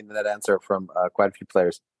 We're getting that answer from quite a few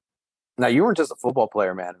players. Now, you weren't just a football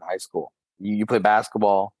player, man, in high school. You played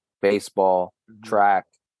basketball, baseball, track,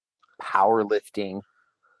 powerlifting.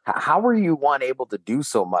 How were you able to do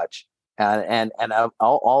so much? And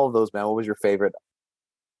all of those, man, what was your favorite?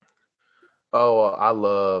 Oh, I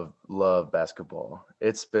love basketball.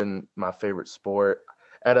 It's been my favorite sport.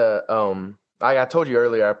 I told you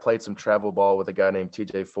earlier, I played some travel ball with a guy named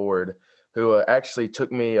TJ Ford, who actually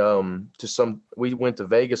took me we went to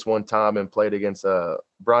Vegas one time and played against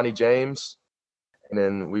Bronny James. And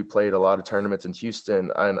then we played a lot of tournaments in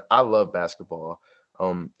Houston, and I love basketball.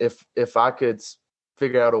 If I could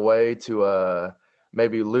figure out a way to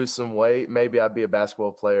maybe lose some weight, maybe I'd be a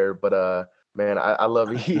basketball player. But man, I love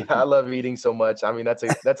I love eating so much. I mean, that's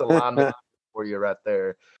a lineman for you right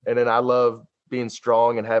there. And then I love being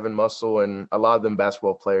strong and having muscle. And a lot of them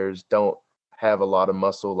basketball players don't have a lot of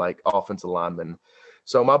muscle like offensive linemen.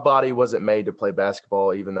 So my body wasn't made to play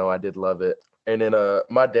basketball, even though I did love it. And then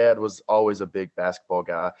my dad was always a big basketball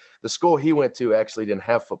guy. The school he went to actually didn't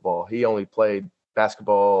have football. He only played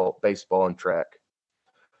basketball, baseball, and track.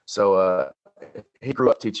 So he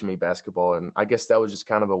grew up teaching me basketball, and I guess that was just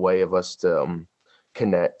kind of a way of us to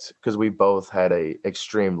connect, because we both had a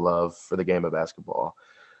extreme love for the game of basketball.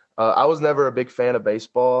 I was never a big fan of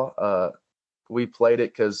baseball. We played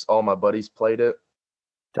it because all my buddies played it.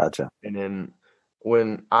 Gotcha. And then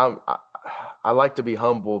when I like to be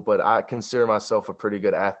humble, but I consider myself a pretty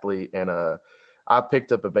good athlete, and I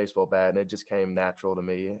picked up a baseball bat, and it just came natural to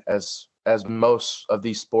me, as most of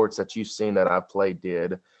these sports that you've seen that I played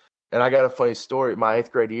did. And I got a funny story. My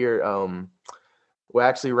 8th grade year, we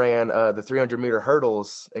actually ran the 300-meter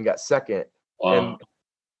hurdles and got second. Wow.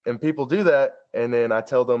 And people do that, and then I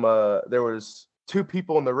tell them there was 2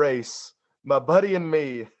 people in the race, my buddy and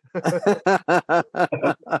me.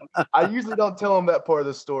 I usually don't tell them that part of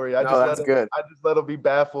the story. I just let them be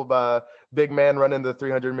baffled by a big man running the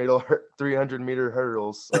 300-meter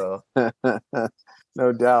hurdles. So.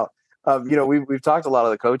 No doubt. We've talked to a lot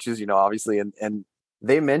of the coaches, obviously, and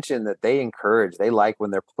they mention that they like when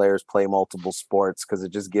their players play multiple sports because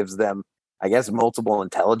it just gives them, I guess, multiple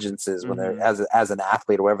intelligences when they're as an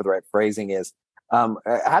athlete or whatever the right phrasing is.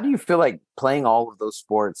 How do you feel like playing all of those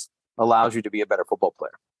sports allows you to be a better football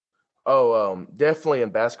player? Oh, definitely in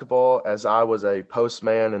basketball, as I was a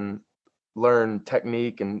postman and learned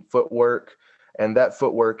technique and footwork, and that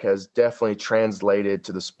footwork has definitely translated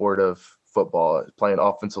to the sport of football, playing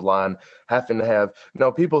offensive line, having to have,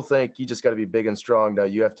 people think you just got to be big and strong. No,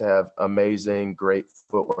 you have to have amazing, great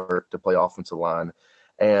footwork to play offensive line.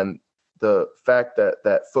 And the fact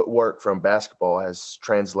that footwork from basketball has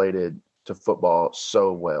translated to football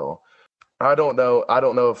so well. I don't know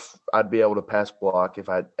if I'd be able to pass block if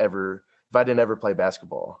I didn't ever play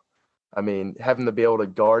basketball. I mean, having to be able to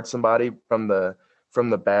guard somebody from the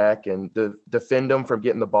back and defend them from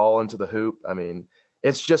getting the ball into the hoop. I mean,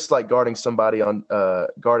 it's just like guarding somebody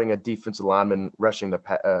guarding a defensive lineman rushing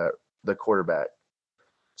the quarterback.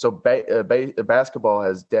 So basketball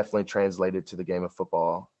has definitely translated to the game of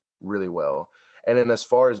football really well. And then as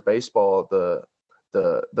far as baseball, the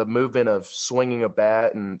movement of swinging a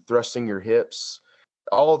bat and thrusting your hips,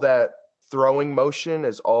 all that throwing motion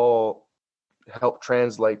is all help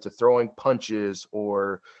translate to throwing punches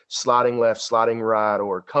or sliding left, sliding right,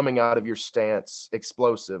 or coming out of your stance,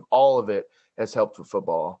 explosive. All of it has helped for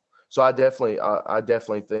football. So I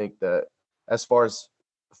definitely think that as far as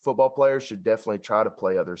football players should definitely try to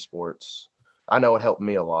play other sports. I know it helped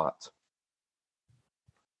me a lot.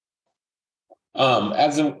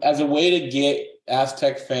 As a way to get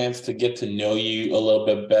Aztec fans to get to know you a little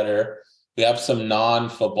bit better, we have some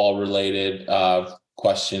non-football related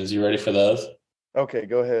questions. You ready for those? Okay,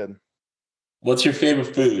 go ahead. What's your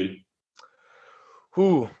favorite food?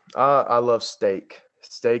 I love steak.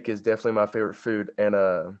 Steak is definitely my favorite food. And,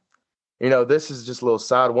 this is just a little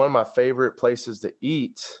side. One of my favorite places to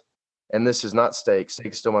eat, and this is not steak.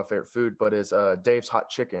 Steak is still my favorite food, but is Dave's Hot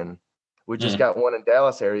Chicken. We just got one in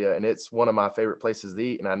Dallas area, and it's one of my favorite places to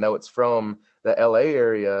eat. And I know it's from the LA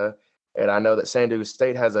area, and I know that San Diego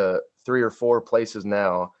State has 3 or 4 places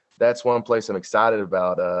now. That's one place I'm excited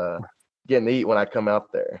about getting to eat when I come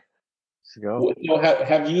out there. So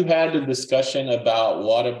have you had a discussion about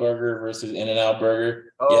Whataburger versus In-N-Out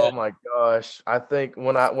Burger? Oh my gosh! I think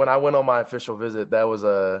when I went on my official visit, that was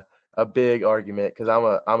a big argument because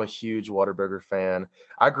I'm a huge Whataburger fan.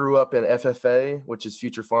 I grew up in FFA, which is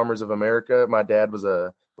Future Farmers of America. My dad was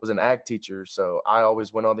an ag teacher, so I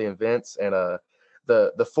always went on the events and the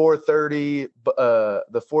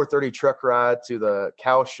 4:30 truck ride to the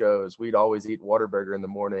cow shows. We'd always eat Whataburger in the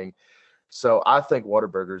morning. So I think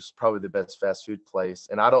Whataburger is probably the best fast food place,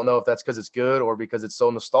 and I don't know if that's because it's good or because it's so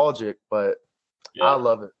nostalgic, but I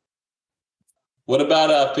love it. What about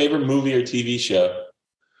a favorite movie or TV show?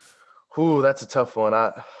 That's a tough one.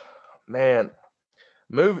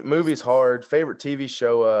 Movie's hard. Favorite TV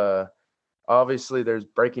show, obviously there's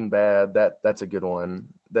Breaking Bad. That's a good one.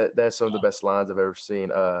 That's some of the best lines I've ever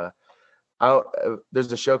seen.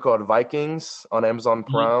 There's a show called Vikings on Amazon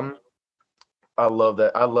Prime. I love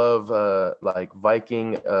that. I love like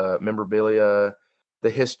Viking memorabilia, the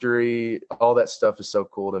history, all that stuff is so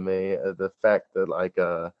cool to me. The fact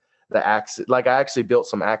that the axe, I actually built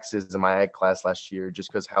some axes in my ag class last year just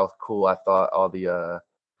because how cool I thought all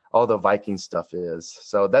the Viking stuff is.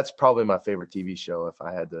 So that's probably my favorite TV show if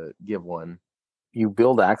I had to give one. You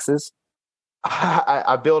build axes?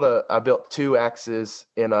 I built 2 axes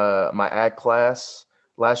in my ag class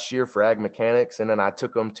last year for ag mechanics, and then I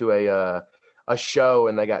took them to a show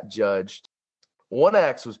and they got judged. One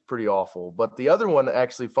axe was pretty awful, but the other one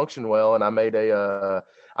actually functioned well, and I made a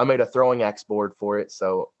throwing axe board for it.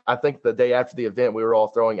 So I think the day after the event, we were all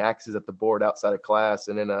throwing axes at the board outside of class,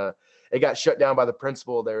 and then it got shut down by the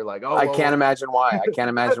principal. They were like, "Oh, I can't imagine why.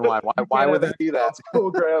 Why would they do that?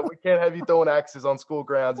 School ground. We can't have you throwing axes on school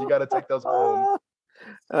grounds. You got to take those home."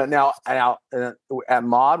 Now, at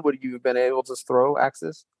Mod, would you have been able to throw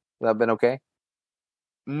axes? Would that have been okay?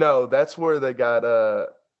 No, that's where they got.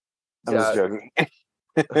 I'm just joking.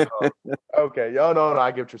 Okay. Oh, no,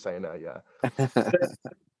 I get what you're saying now. Yeah.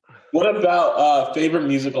 What about favorite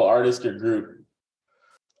musical artist or group?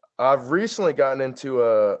 I've recently gotten into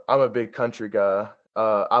I'm a big country guy.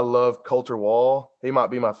 I love Coulter Wall. He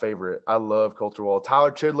might be my favorite. I love Coulter Wall.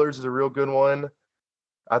 Tyler Chidlers is a real good one.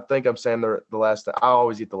 I think I'm saying the last. I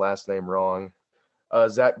always get the last name wrong.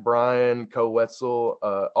 Zach Bryan, Co Wetzel,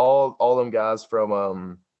 all them guys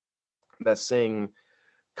from that sing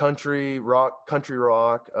country rock.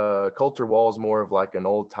 Coulter Wall's more of like an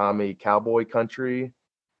old timey cowboy country.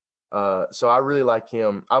 So I really like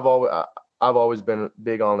him. I've always been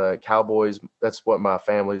big on the Cowboys. That's what my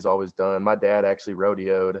family's always done. My dad actually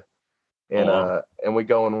rodeoed, and we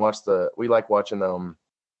go and we like watching the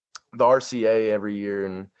RCA every year,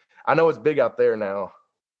 and I know it's big out there now.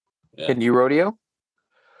 Yeah. Can you rodeo?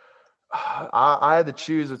 I had to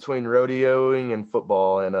choose between rodeoing and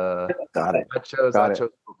football, and got it. I chose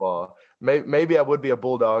football. Maybe I would be a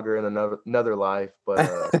bulldogger in another life, but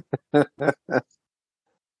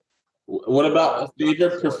what about a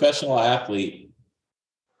favorite professional athlete?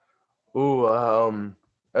 Ooh,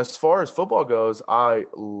 as far as football goes, I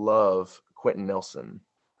love Quentin Nelson.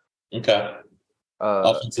 Okay.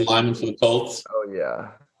 Offensive lineman for the Colts. Oh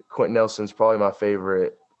yeah, Quentin Nelson's probably my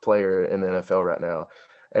favorite player in the NFL right now.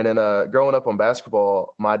 And then growing up on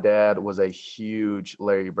basketball, my dad was a huge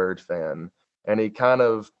Larry Bird fan, and he kind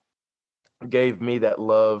of gave me that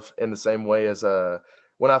love in the same way as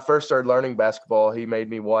when I first started learning basketball, he made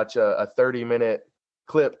me watch a 30-minute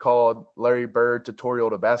clip called Larry Bird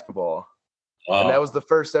Tutorial to Basketball. Wow. And that was the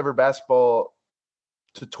first ever basketball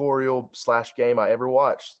tutorial / game I ever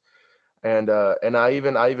watched. And I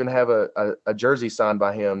even have a jersey signed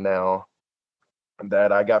by him now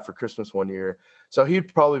that I got for Christmas one year. So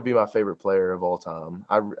he'd probably be my favorite player of all time.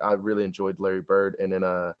 I really enjoyed Larry Bird. And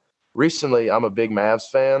then recently I'm a big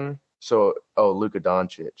Mavs fan. So Luka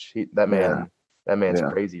Doncic. That man's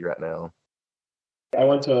crazy right now. I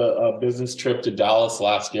went to a business trip to Dallas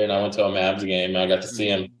last year, and I went to a Mavs game. I got to see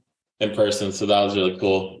him in person, so that was really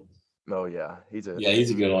cool. Oh yeah, he's a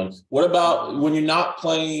good one. What about when you're not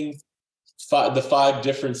playing the 5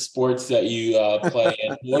 different sports that you play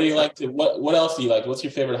in? What do you like to? What else do you like? What's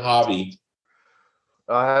your favorite hobby?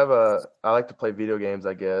 I like to play video games,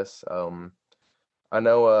 I guess. I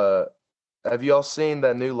know. Have you all seen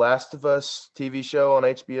that new Last of Us TV show on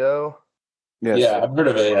HBO? Yes. Yeah, I've heard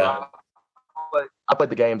of it. Yeah. I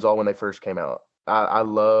played the games all when they first came out. I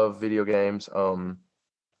love video games.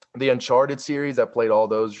 The Uncharted series, I played all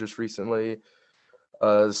those just recently.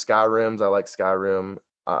 Skyrims, I like Skyrim.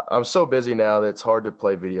 I'm so busy now that it's hard to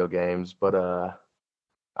play video games, but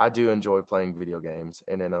I do enjoy playing video games.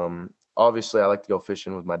 And then obviously I like to go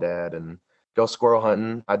fishing with my dad and go squirrel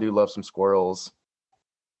hunting. I do love some squirrels.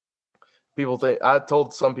 I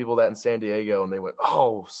told some people that in San Diego, and they went,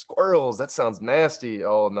 "Oh, squirrels, that sounds nasty."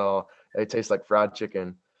 Oh no, they taste like fried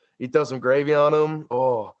chicken. You throw some gravy on them.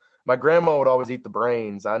 Oh, my grandma would always eat the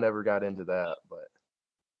brains. I never got into that, but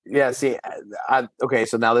yeah. See, okay.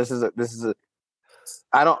 So now this is a.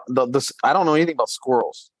 I don't know anything about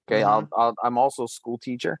squirrels. Okay, mm-hmm. I'm also a school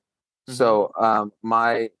teacher, mm-hmm. So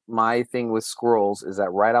my thing with squirrels is that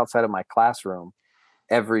right outside of my classroom,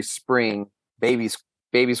 every spring, baby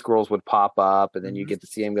squirrels would pop up, and then you get to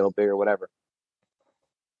see them get a little bigger, whatever.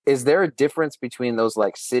 Is there a difference between those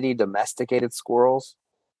like city domesticated squirrels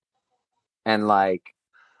and like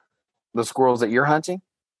the squirrels that you're hunting?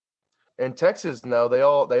 In Texas, no, they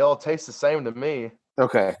all taste the same to me.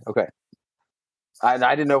 Okay. I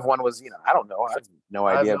didn't know if one was, I don't know. I have no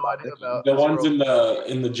idea. About the ones in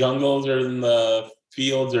the jungles or in the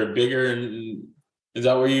fields are bigger, and is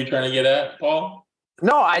that where you're trying to get at, Paul?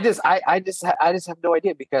 No, I just have no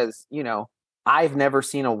idea because I've never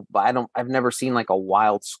seen like a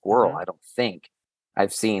wild squirrel. Mm-hmm. I don't think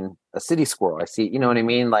I've seen a city squirrel. I see, you know what I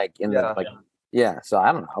mean, like So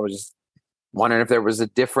I don't know. I was just wondering if there was a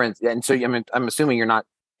difference. And so I'm assuming you're not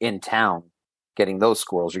in town getting those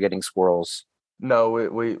squirrels. You're getting squirrels. No,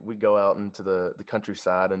 we go out into the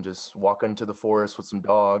countryside and just walk into the forest with some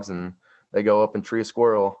dogs, and they go up and tree a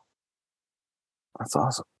squirrel. That's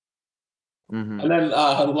awesome. Mm-hmm. And then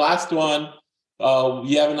the last one,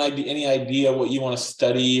 you have any idea what you want to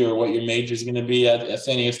study or what your major is going to be at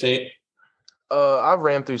San Diego State? I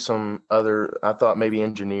ran through I thought maybe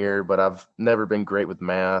engineer, but I've never been great with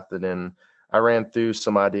math. And then I ran through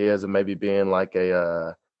some ideas of maybe being like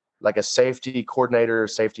a safety coordinator,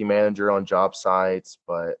 safety manager on job sites.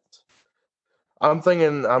 But I'm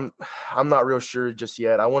thinking I'm not real sure just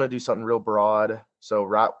yet. I want to do something real broad. So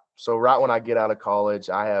right when I get out of college,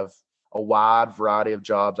 I have a wide variety of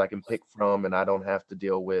jobs I can pick from, and I don't have to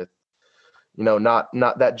deal with, not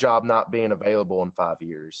that job not being available in 5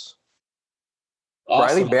 years.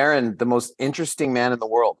 Awesome. Briley Barron, the most interesting man in the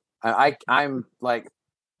world. I'm like,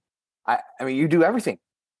 I mean, you do everything.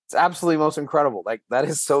 It's absolutely most incredible. Like, that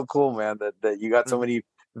is so cool, man, that you got so many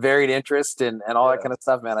varied interests and all that kind of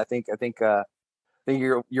stuff, man. I think I think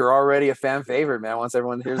you're already a fan favorite, man. Once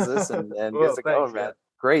everyone hears this and Well, gets to go, thanks, man. man.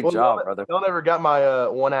 Great Well, job, brother. y'all never got my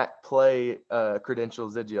one act play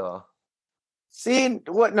credentials, did y'all? See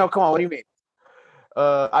what? No, come on. What do you mean?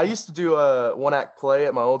 I used to do a one act play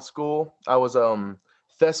at my old school. I was male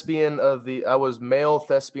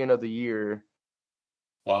thespian of the year.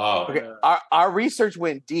 Wow. Okay, our research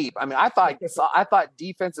went deep. I mean, I thought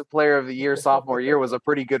defensive player of the year sophomore year was a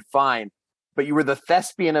pretty good find, but you were the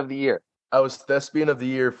thespian of the year. I was thespian of the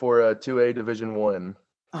year for 2A Division I.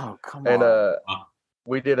 Oh, come and on.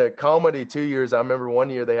 we did a comedy 2 years. I remember one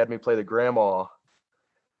year they had me play the grandma.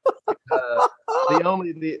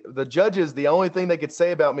 The judges, the only thing they could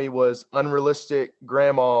say about me was unrealistic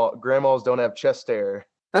grandma. Grandmas don't have chest hair.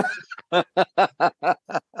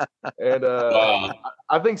 And Wow.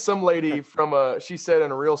 I think some lady she said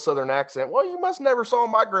in a real Southern accent, "Well, you must never saw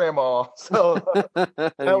my grandma." So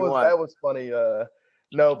that was funny.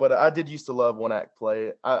 No, but I did used to love one act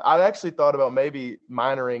play. I actually thought about maybe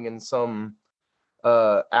minoring in some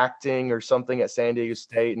acting or something at San Diego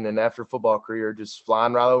State, and then after football career, just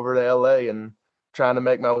flying right over to LA and trying to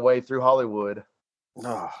make my way through Hollywood.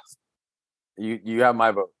 Oh, you have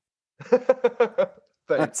my vote.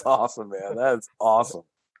 That's awesome, man. That's awesome.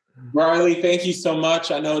 Briley, thank you so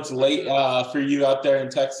much. I know it's late for you out there in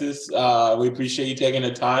Texas. We appreciate you taking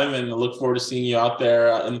the time and look forward to seeing you out there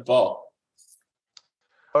in the fall.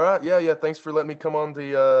 All right. Yeah. Thanks for letting me come on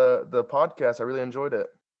the podcast. I really enjoyed it.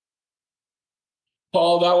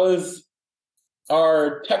 Paul, that was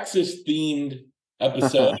our Texas-themed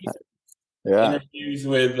episode. Yeah. Interviews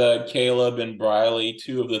with Caleb and Briley,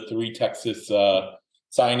 two of the three Texas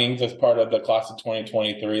signings as part of the class of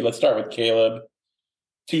 2023. Let's start with Caleb,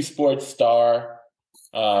 two-sports star.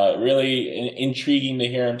 Really intriguing to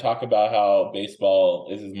hear him talk about how baseball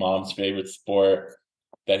is his mom's favorite sport,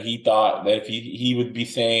 that he thought that if he would be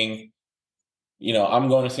saying, I'm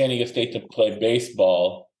going to San Diego State to play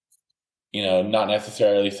baseball, not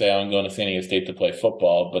necessarily say I'm going to San Diego State to play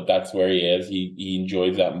football, but that's where he is. He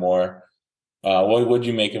enjoys that more. What would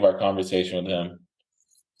you make of our conversation with him?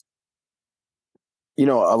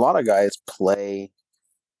 A lot of guys play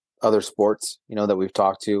other sports, that we've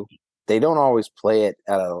talked to. They don't always play it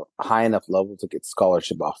at a high enough level to get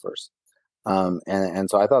scholarship offers. And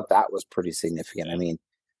so I thought that was pretty significant. I mean,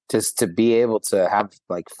 just to be able to have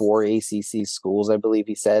like 4 ACC schools, I believe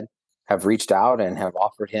he said, have reached out and have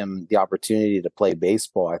offered him the opportunity to play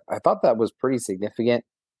baseball. I thought that was pretty significant.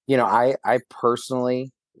 I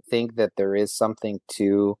personally think that there is something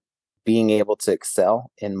to being able to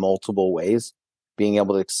excel in multiple ways, being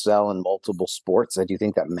able to excel in multiple sports. I do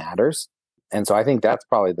think that matters. And so I think that's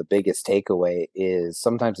probably the biggest takeaway is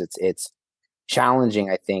sometimes it's challenging,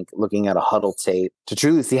 I think, looking at a huddle tape to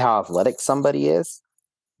truly see how athletic somebody is.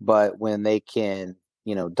 But when they can,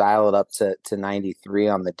 dial it up to 93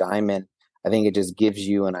 on the diamond, I think it just gives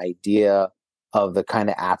you an idea of the kind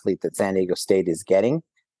of athlete that San Diego State is getting.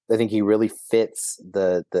 I think he really fits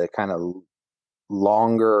the kind of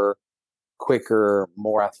longer, quicker,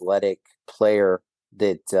 more athletic player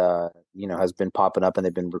that, has been popping up and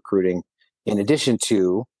they've been recruiting in addition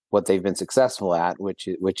to what they've been successful at, which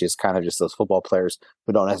is kind of just those football players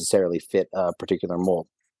who don't necessarily fit a particular mold.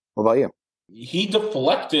 What about you? He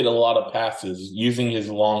deflected a lot of passes using his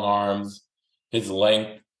long arms, his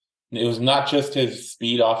length. It was not just his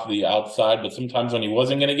speed off the outside, but sometimes when he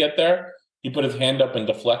wasn't going to get there, he put his hand up and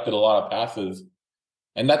deflected a lot of passes.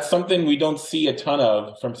 And that's something we don't see a ton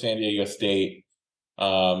of from San Diego State.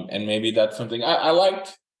 And maybe that's something I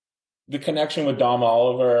liked the connection with Dom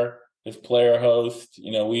Oliver, his player host.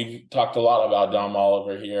 We've talked a lot about Dom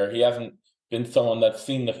Oliver here. He hasn't been someone that's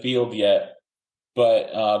seen the field yet,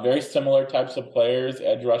 but very similar types of players,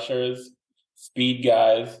 edge rushers, speed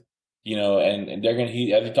guys, and they're going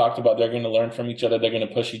to, as he talked about, they're going to learn from each other. They're going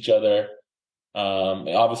to push each other.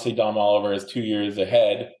 Obviously Dom Oliver is 2 years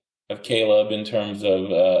ahead of Caleb in terms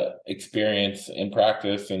of experience in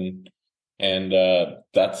practice and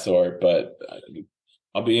that sort, but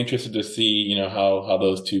I'll be interested to see, how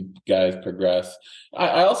those two guys progress.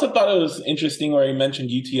 I also thought it was interesting where he mentioned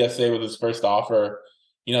UTSA with his first offer.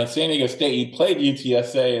 San Diego State, he played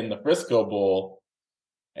UTSA in the Frisco Bowl,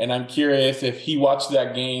 and I'm curious if he watched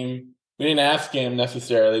that game. We didn't ask him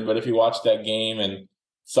necessarily, but if he watched that game and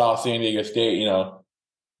saw San Diego State,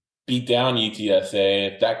 beat down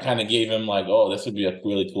UTSA, if that kind of gave him like, oh, this would be a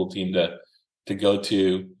really cool team to go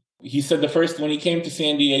to. He said when he came to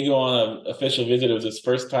San Diego on an official visit, it was his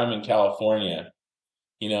first time in California.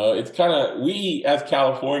 It's kind of, we as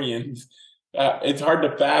Californians, it's hard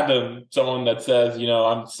to fathom someone that says,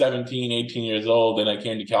 I'm 17, 18 years old and I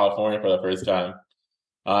came to California for the first time.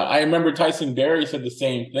 I remember Tyson Berry said the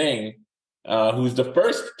same thing who's the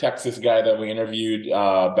first Texas guy that we interviewed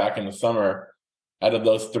back in the summer out of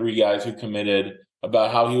those three guys who committed,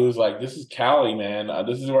 about how he was like, this is Cali, man.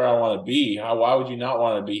 This is where I want to be. Why would you not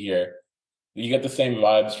want to be here? You get the same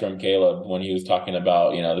vibes from Caleb when he was talking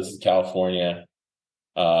about, this is California.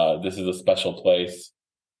 This is a special place.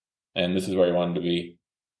 And this is where he wanted to be.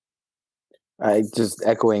 I just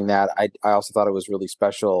echoing that. I also thought it was really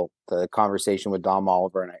special, the conversation with Dom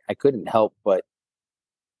Oliver, and I couldn't help but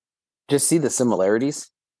just see the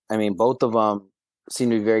similarities. I mean, both of them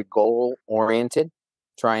seem to be very goal oriented,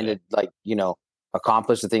 trying to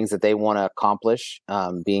accomplish the things that they want to accomplish,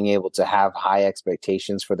 being able to have high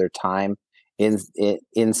expectations for their time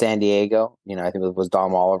in San Diego. I think it was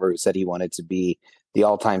Dom Oliver who said he wanted to be the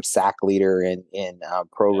all-time sack leader in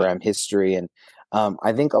program history. And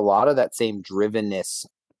I think a lot of that same drivenness,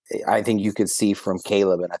 I think you could see from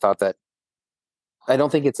Caleb. And I thought that, I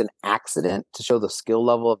don't think it's an accident to show the skill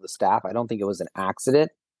level of the staff. I don't think it was an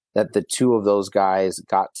accident that the two of those guys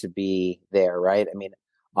got to be there, right? I mean,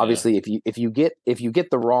 obviously, if you get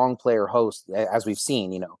the wrong player host, as we've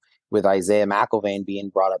seen, with Isaiah McElvain being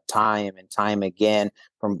brought up time and time again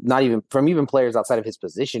from even players outside of his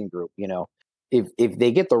position group, if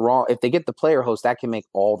they get the player host, that can make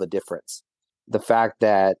all the difference. The fact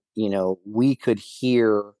that we could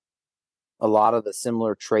hear a lot of the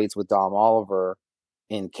similar traits with Dom Oliver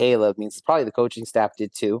in Caleb means probably the coaching staff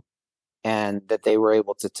did too. And that they were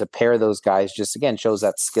able to pair those guys just, again, shows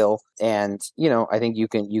that skill. And, I think you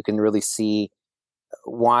can really see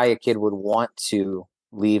why a kid would want to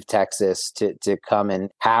leave Texas to come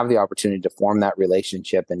and have the opportunity to form that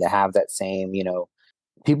relationship and to have that same,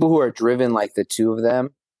 people who are driven like the two of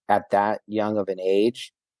them at that young of an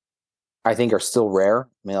age, I think are still rare.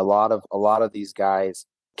 I mean, a lot of these guys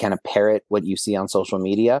kind of parrot what you see on social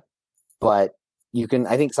media, but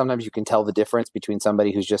I think sometimes you can tell the difference between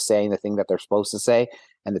somebody who's just saying the thing that they're supposed to say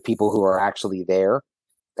and the people who are actually there.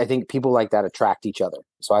 I think people like that attract each other.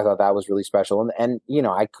 So I thought that was really special. And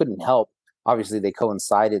I couldn't help. Obviously, they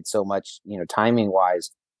coincided so much, timing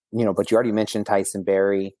wise, but you already mentioned Tyson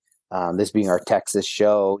Berry, this being our Texas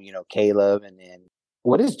show, Caleb. And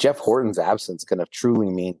what is Jeff Horton's absence going to truly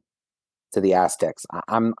mean to the Aztecs?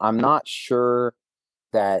 I'm not sure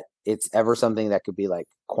that it's ever something that could be like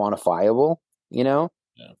quantifiable.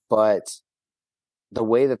 But the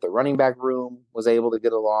way that the running back room was able to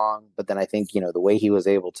get along, but then I think, the way he was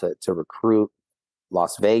able to recruit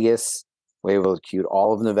Las Vegas, was able to recruit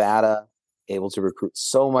all of Nevada, able to recruit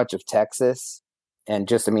so much of Texas. And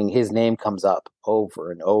just, his name comes up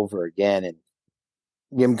over and over again. And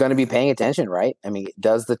I'm going to be paying attention, right?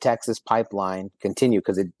 Does the Texas pipeline continue?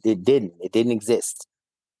 Because it didn't exist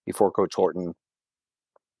before Coach Horton.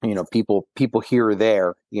 People here or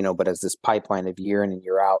there, but as this pipeline of year in and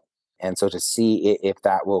year out. And so to see if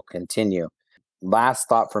that will continue. Last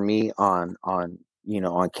thought for me on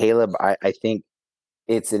Caleb, I think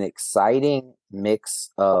it's an exciting mix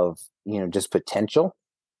of, just potential.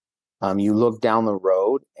 You look down the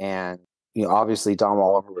road and, obviously Dom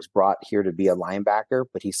Oliver was brought here to be a linebacker,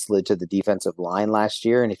 but he slid to the defensive line last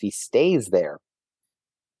year. And if he stays there,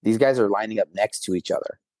 these guys are lining up next to each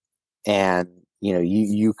other. And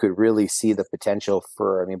you could really see the potential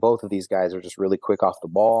for, both of these guys are just really quick off the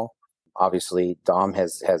ball. Obviously, Dom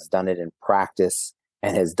has done it in practice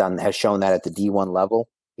and has shown that at the D1 level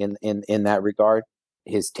in that regard.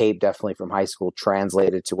 His tape definitely from high school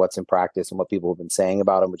translated to what's in practice and what people have been saying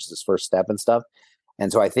about him, which is his first step and stuff.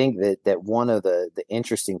 And so I think that one of the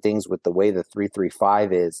interesting things with the way the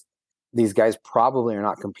 3-3-5 is, these guys probably are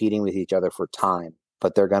not competing with each other for time,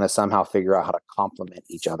 but they're going to somehow figure out how to complement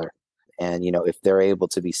each other. And, if they're able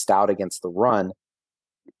to be stout against the run,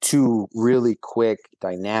 two really quick,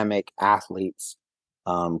 dynamic athletes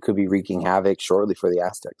could be wreaking havoc shortly for the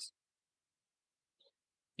Aztecs.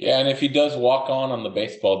 Yeah, and if he does walk on the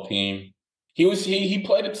baseball team, he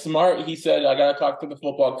played it smart. He said, I got to talk to the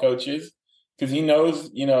football coaches because he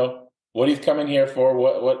knows, what he's coming here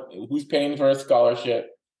for, who's paying for a scholarship.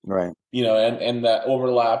 Right. And that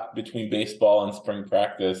overlap between baseball and spring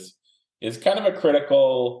practice is kind of a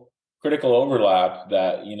critical overlap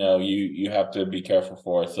that, you have to be careful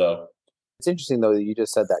for. So it's interesting though that you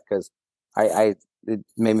just said that, because it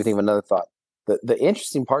made me think of another thought. The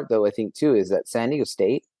interesting part though, I think too, is that San Diego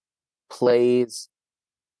State plays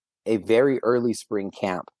a very early spring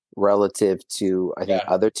camp relative to, I think,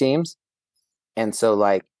 other teams. And so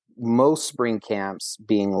like most spring camps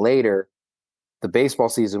being later, the baseball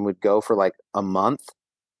season would go for like a month.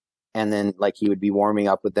 And then like he would be warming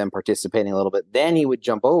up with them, participating a little bit. Then he would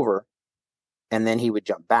jump over and then he would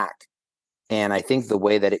jump back. And I think the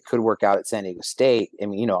way that it could work out at San Diego State,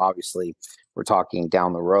 obviously we're talking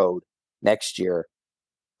down the road, next year,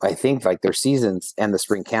 I think like their seasons and the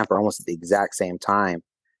spring camp are almost at the exact same time.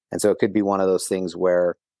 And so it could be one of those things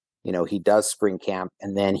where, he does spring camp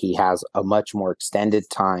and then he has a much more extended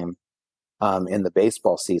time in the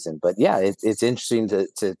baseball season. But yeah, it's interesting to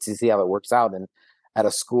see how it works out. And at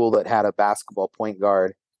a school that had a basketball point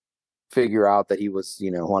guard figure out that he was,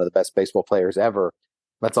 one of the best baseball players ever,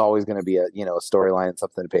 that's always going to be a storyline and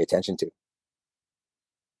something to pay attention to.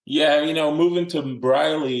 Yeah, moving to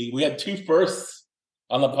Briley, we had two firsts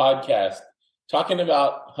on the podcast talking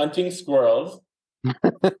about hunting squirrels.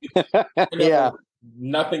 Yeah.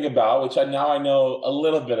 Nothing about, which I know a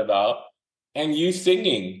little bit about, and you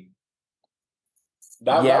singing.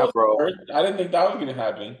 That was bro. first. I didn't think that was going to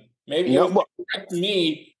happen. Maybe it was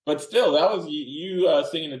me, but still, that was you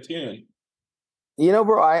singing a tune.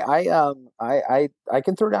 Bro, I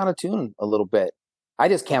can throw down a tune a little bit. I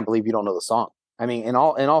just can't believe you don't know the song. I mean, in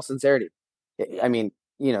all sincerity, I mean,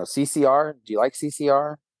 CCR. Do you like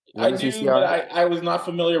CCR? I do, CCR? But I was not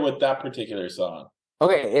familiar with that particular song.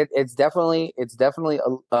 Okay, it's definitely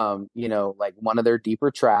like one of their deeper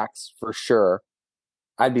tracks for sure.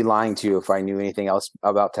 I'd be lying to you if I knew anything else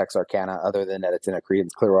about Texarkana other than that it's in a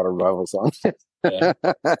Creedence Clearwater Revival song. Yeah.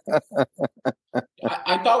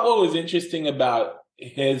 I thought what was interesting about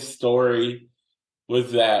his story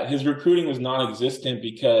was that his recruiting was non-existent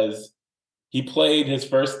because he played his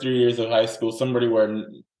first 3 years of high school somebody where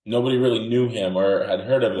nobody really knew him or had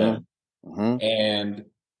heard of him. Mm-hmm. And,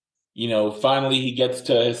 finally he gets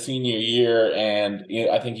to his senior year and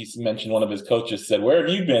I think he mentioned one of his coaches said, "Where have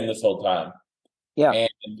you been this whole time?" Yeah.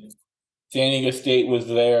 And San Diego State was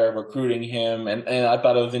there recruiting him. And I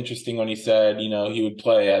thought it was interesting when he said, he would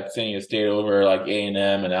play at San Diego State over like A&M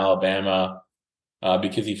and Alabama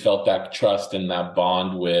because he felt that trust and that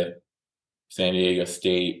bond with San Diego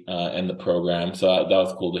State and the program. So that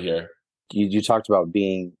was cool to hear. You talked about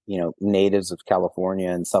being, natives of California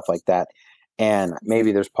and stuff like that. And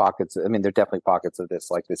maybe there's pockets. I mean, there are definitely pockets of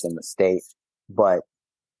this like this in the state. But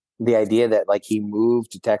the idea that like he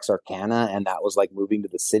moved to Texarkana and that was like moving to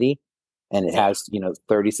the city and it has,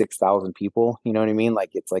 36,000 people, you know what I mean?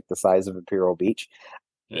 Like it's like the size of Imperial Beach.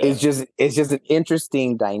 Yeah. It's just an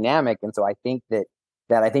interesting dynamic. And so I think that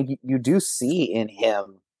I think you do see in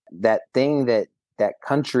him that thing that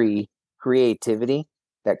country creativity,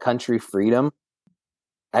 that country freedom.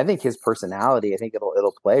 I think his personality, I think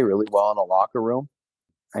it'll play really well in a locker room.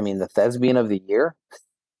 I mean, the thespian of the year.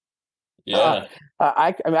 Yeah.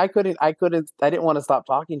 I didn't want to stop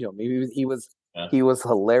talking to him. He was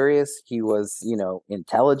hilarious. He was,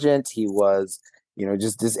 intelligent. He was,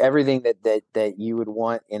 just everything that you would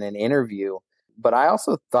want in an interview. But I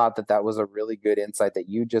also thought that was a really good insight that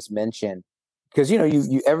you just mentioned because,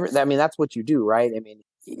 that's what you do, right? I mean,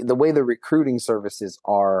 the way the recruiting services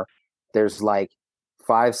are, there's like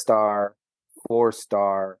 5-star,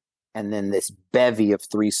 4-star, and then this bevy of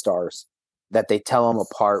 3 stars that they tell them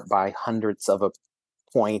apart by hundredths of a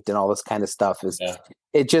point and all this kind of stuff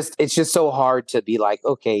it's just so hard to be like,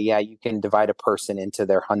 okay, yeah, you can divide a person into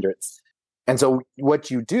their hundredths. And so what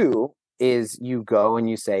you do is you go and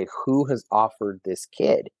you say, who has offered this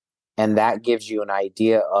kid? And that gives you an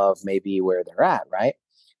idea of maybe where they're at, right?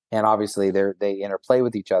 And obviously they interplay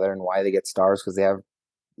with each other and why they get stars because they have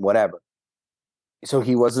whatever. So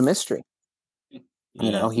he was a mystery.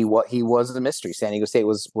 Yeah. He was a mystery. San Diego State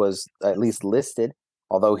was at least listed,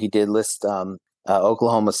 although he did list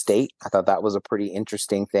Oklahoma State. I thought that was a pretty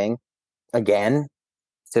interesting thing. Again,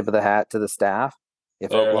 tip of the hat to the staff.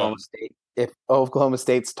 If Oklahoma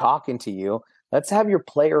State's talking to you, let's have your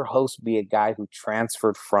player host be a guy who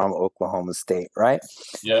transferred from Oklahoma State, right?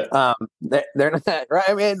 Yeah. They're not right.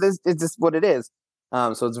 I mean, it's just what it is.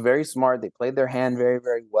 So it's very smart. They played their hand very,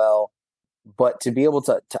 very well. But to be able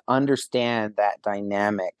to understand that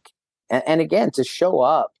dynamic and again, to show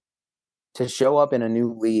up in a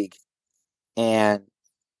new league and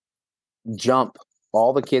jump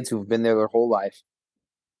all the kids who've been there their whole life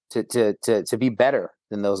to be better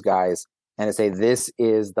than those guys and to say, this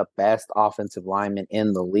is the best offensive lineman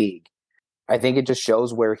in the league. I think it just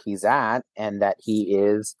shows where he's at and that he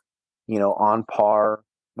is, on par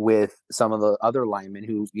with some of the other linemen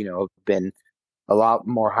who, have been a lot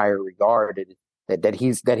more higher regarded, that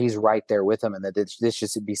he's right there with him, and that this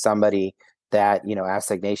should be somebody that,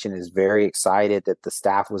 Aztec Nation is very excited that the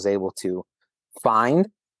staff was able to find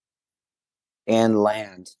and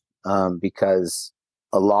land, because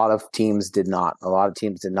a lot of teams did not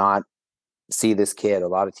see this kid. A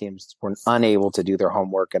lot of teams were unable to do their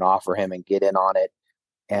homework and offer him and get in on it.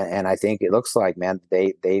 And I think it looks like, man,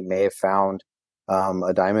 they may have found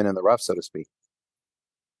a diamond in the rough, so to speak.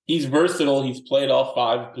 He's versatile. He's played all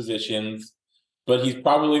 5 positions. but he's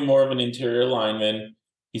probably more of an interior lineman.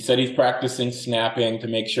 He said he's practicing snapping to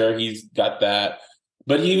make sure he's got that.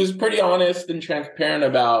 But he was pretty honest and transparent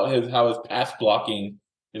about how his pass blocking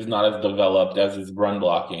is not as developed as his run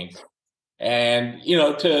blocking. And,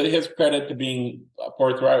 to his credit to being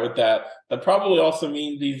forthright with that, that probably also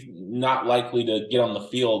means he's not likely to get on the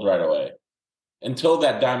field right away until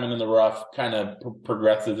that diamond in the rough kind of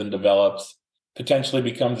progresses and develops, potentially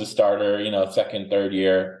becomes a starter, second, third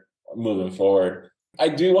year moving forward. I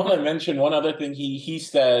do want to mention one other thing he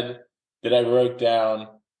said that I wrote down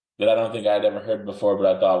that I don't think I'd ever heard before, but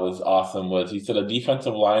I thought was awesome, was he said a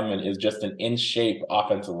defensive lineman is just an in-shape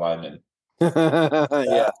offensive lineman.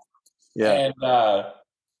 Yeah. And I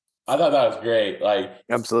thought that was great. Like,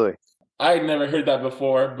 absolutely. I had never heard that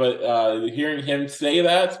before, but hearing him say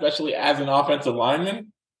that, especially as an offensive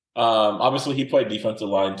lineman, obviously he played defensive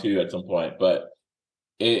line too at some point, but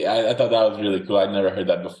I thought that was really cool. I'd never heard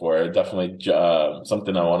that before. Definitely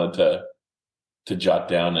something I wanted to jot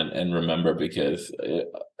down and remember, because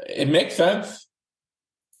it makes sense.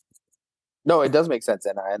 No, it does make sense,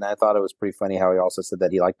 and I thought it was pretty funny how he also said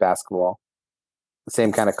that he liked basketball. The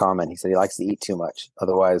same kind of comment. He said he likes to eat too much.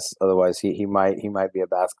 Otherwise he might be a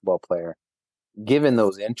basketball player. Given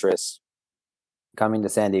those interests, coming to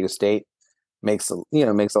San Diego State makes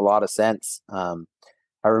a lot of sense. I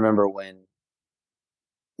remember when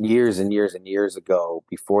years and years and years ago,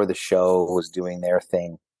 before the show was doing their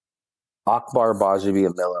thing, Akbar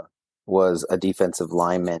Bajabiamila was a defensive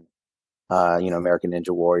lineman, American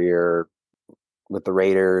Ninja Warrior with the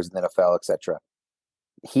Raiders, NFL, etc.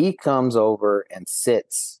 He comes over and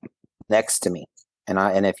sits next to me.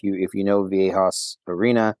 And if you know Viejas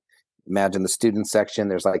Arena, imagine the student section.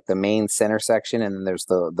 There's like the main center section, and then there's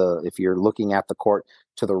the if you're looking at the court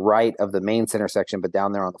to the right of the main center section, but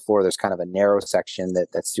down there on the floor, there's kind of a narrow section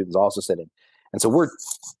that students also sit in. And so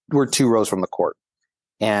we're 2 rows from the court.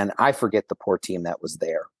 And I forget the poor team that was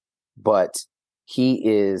there, but he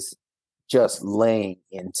is just laying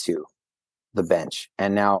into the bench.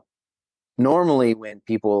 And now, normally when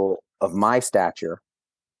people of my stature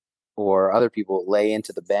or other people lay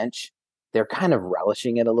into the bench, they're kind of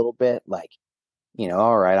relishing it a little bit. Like,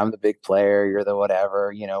 all right, I'm the big player, you're the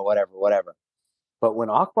whatever, whatever. But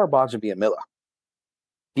when Akbar Bajabiamila,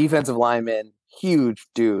 defensive lineman, huge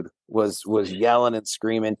dude, was yelling and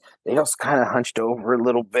screaming, they just kind of hunched over a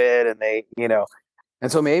little bit, and they, and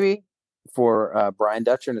so maybe for Brian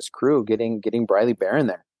Dutcher and his crew, getting Briley Barron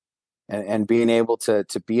there and being able to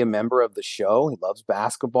be a member of the show. He loves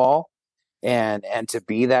basketball, and to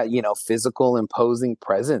be that, physical, imposing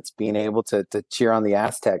presence, being able to cheer on the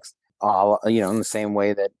Aztecs, in the same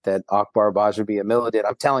way that Akbar Bajabiamila did.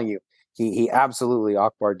 I'm telling you, he absolutely,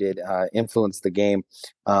 Akbar did influence the game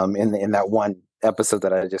in that one episode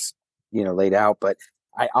that I just laid out. But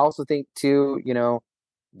I also think too,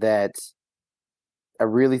 that I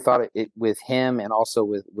really thought it with him, and also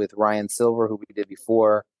with Ryan Silver, who we did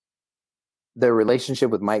before, their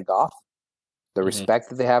relationship with Mike Goff, the respect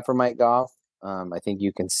that they have for Mike Goff. I think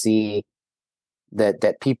you can see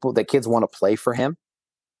that kids want to play for him.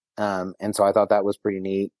 And so I thought that was pretty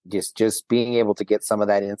neat. Just being able to get some of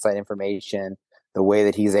that inside information, the way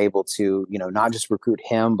that he's able to, not just recruit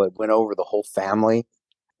him, but win over the whole family.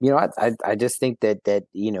 I just think that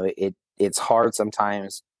it's hard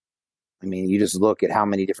sometimes. I mean, you just look at how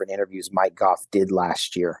many different interviews Mike Goff did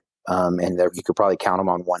last year. And there, you could probably count them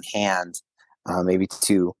on one hand, maybe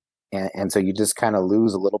 2. And so you just kind of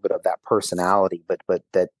lose a little bit of that personality, but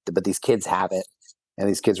these kids have it. And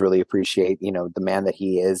these kids really appreciate, the man that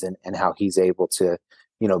he is, and how he's able to,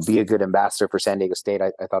 be a good ambassador for San Diego State.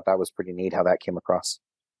 I thought that was pretty neat how that came across.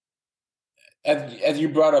 As you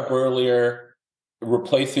brought up earlier,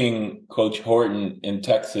 replacing Coach Horton in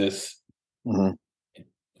Texas,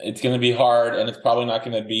 it's going to be hard, and it's probably not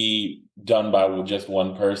going to be done by just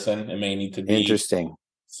one person. It may need to be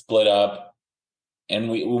split up, and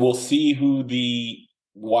we will see who the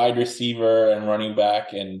wide receiver and running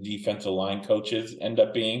back and defensive line coaches end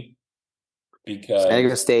up being, because San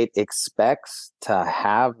Diego State expects to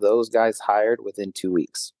have those guys hired within 2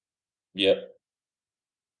 weeks. Yep.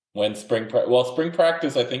 When spring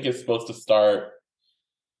practice, I think, is supposed to start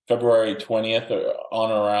February 20th or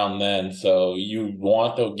on around then. So you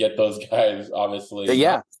want to get those guys, obviously,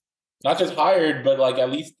 not just hired, but like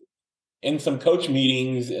at least in some coach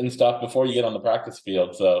meetings and stuff before you get on the practice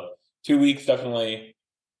field. So 2 weeks, definitely.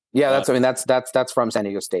 Yeah, that's from San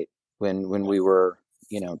Diego State when we were,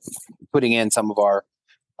 putting in some of our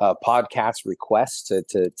podcast requests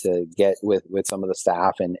to get with some of the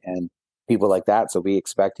staff and people like that. So be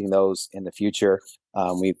expecting those in the future.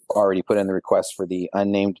 We've already put in the request for the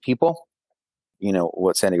unnamed people.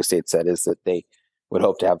 what San Diego State said is that they would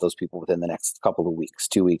hope to have those people within the next couple of weeks.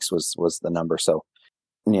 2 weeks was the number. So,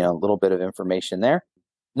 a little bit of information there.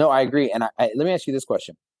 No, I agree. And let me ask you this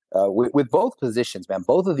question. With both positions, man,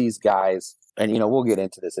 both of these guys, and, we'll get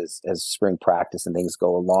into this as spring practice and things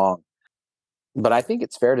go along. But I think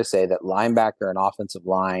it's fair to say that linebacker and offensive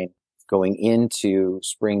line going into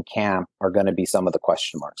spring camp are going to be some of the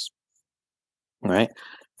question marks. All right.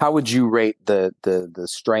 How would you rate the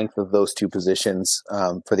strength of those two positions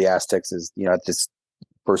for the Aztecs as, at this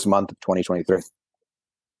first month of 2023?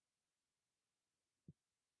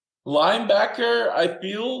 Linebacker, I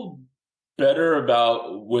feel better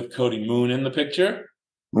about with Cody Moon in the picture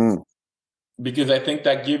because I think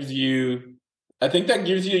that gives you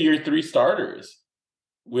your three starters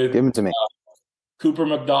with Give them to me. Cooper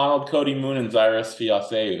McDonald, Cody Moon, and Zyrus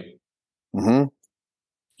Fiaseu. Mm-hmm.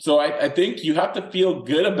 So I think you have to feel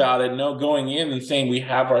good about it, going in and saying we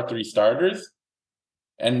have our three starters.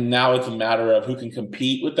 And now it's a matter of who can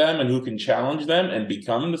compete with them and who can challenge them and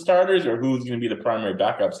become the starters or who's going to be the primary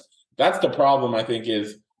backups. That's the problem, I think,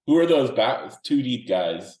 is who are those two deep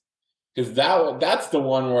guys? Because that's the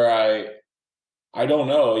one where I don't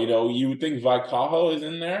know. You would think Vaikaho is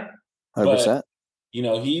in there. 100%. But,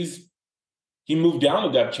 he moved down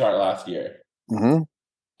the depth chart last year. Mm-hmm.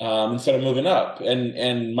 Instead of moving up.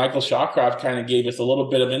 And Michael Shawcroft kind of gave us a little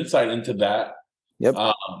bit of insight into that. Yep.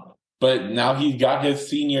 But now he's got his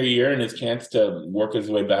senior year and his chance to work his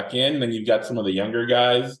way back in. Then you've got some of the younger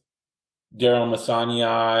guys, Daryl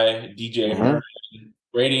Masaniai, DJ Hearn,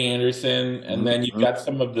 Brady Anderson. And then you've got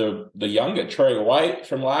some of the younger, Trey White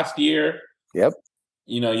from last year. Yep.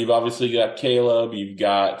 You've obviously got Caleb. You've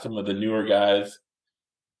got some of the newer guys.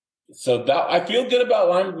 So that I feel good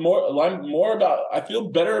about I feel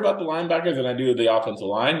better about the linebackers than I do the offensive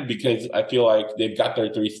line because I feel like they've got their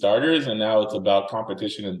three starters and now it's about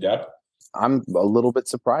competition and depth. I'm a little bit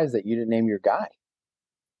surprised that you didn't name your guy.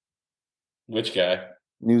 Which guy?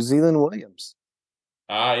 New Zealand Williams.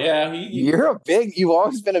 Yeah. You've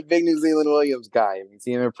always been a big New Zealand Williams guy. You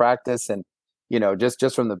see him in practice and,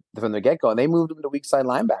 just from the get-go, and they moved him to weak side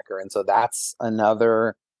linebacker. And so that's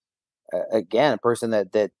another, again, a person that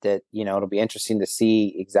it'll be interesting to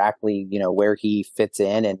see exactly, where he fits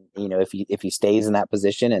in and, if he stays in that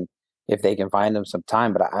position and if they can find him some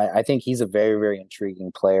time. But I think he's a very, very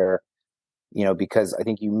intriguing player, because I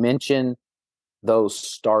think you mentioned those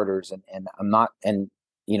starters and I'm not, and,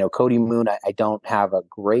 Cody Moon, I don't have a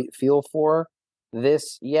great feel for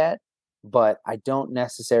this yet, but I don't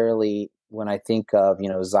necessarily, when I think of,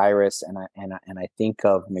 Zyrus and I think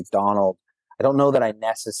of McDonald, I don't know that I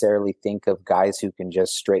necessarily think of guys who can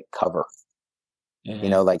just straight cover,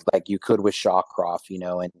 like you could with Shawcroft,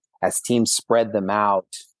 and as teams spread them out,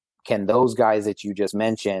 can those guys that you just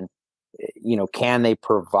mentioned, can they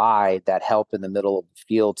provide that help in the middle of the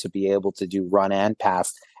field to be able to do run and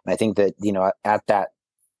pass? And I think that, at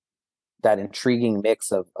that intriguing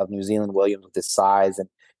mix of New Zealand Williams with his size and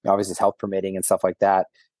obviously his health permitting and stuff like that,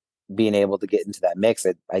 being able to get into that mix,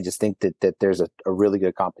 I just think that there's a really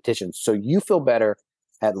good competition. So you feel better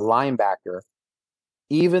at linebacker,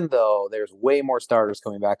 even though there's way more starters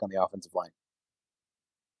coming back on the offensive line.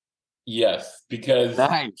 Yes, because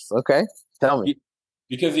nice. Okay, tell me.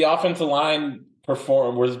 Because the offensive line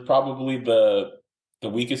was probably the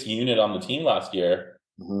weakest unit on the team last year.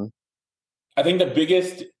 Mm-hmm. I think the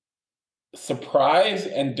biggest surprise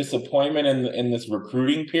and disappointment in this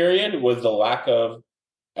recruiting period was the lack of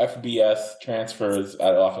FBS transfers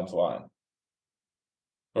at offensive line.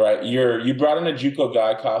 Right, you brought in a JUCO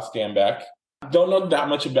guy, Kyle Stanbeck. Don't know that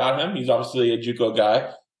much about him. He's obviously a JUCO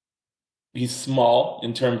guy. He's small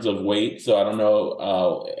in terms of weight, so I don't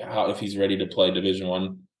know if he's ready to play Division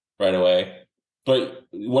I right away. But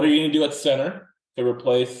what are you going to do at center to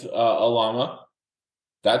replace Alama?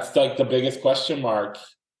 That's like the biggest question mark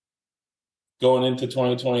going into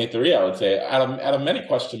 2023, I would say. Out of many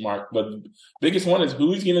question mark, but the biggest one is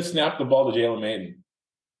who's going to snap the ball to Jalen Maiden?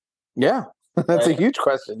 Yeah, that's a huge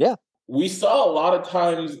question. Yeah, we saw a lot of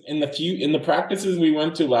times in the practices we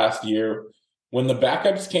went to last year when the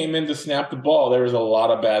backups came in to snap the ball, there was a lot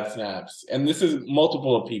of bad snaps, and this is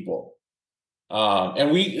multiple people.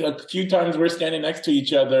 And a few times we're standing next to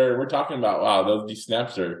each other, we're talking about, wow, these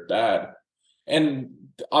snaps are bad. And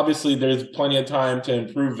obviously there's plenty of time to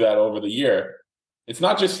improve that over the year. It's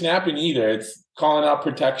not just snapping either. It's calling out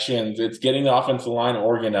protections. It's getting the offensive line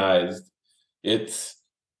organized. It's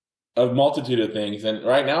a multitude of things. And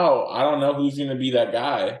right now, I don't know who's going to be that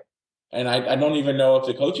guy. And I don't even know if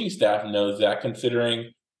the coaching staff knows that,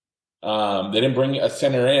 considering they didn't bring a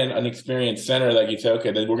center in, an experienced center that you say,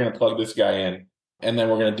 okay, then we're going to plug this guy in, and then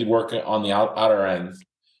we're going to do work on the outer ends.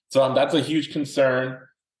 So that's a huge concern.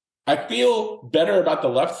 I feel better about the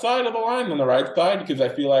left side of the line than the right side because I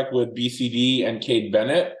feel like with BCD and Cade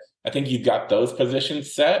Bennett, I think you've got those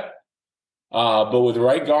positions set. But with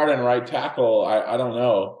right guard and right tackle, I don't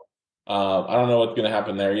know. I don't know what's going to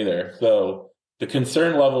happen there either. So the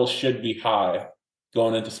concern level should be high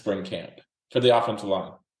going into spring camp for the offensive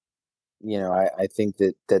line. I think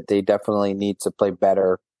that they definitely need to play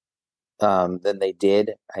better than they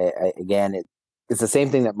did. It's the same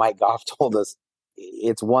thing that Mike Goff told us.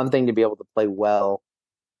 It's one thing to be able to play well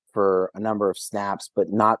for a number of snaps,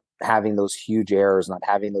 but not having those huge errors, not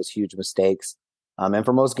having those huge mistakes. And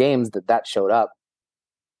for most games that showed up.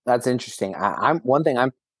 That's interesting. One thing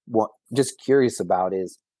I'm just curious about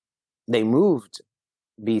is they moved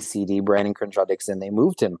BCD, Brandon Crenshaw-Dixon. They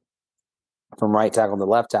moved him from right tackle to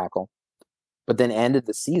left tackle, but then ended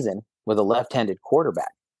the season with a left-handed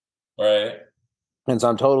quarterback. Right. And so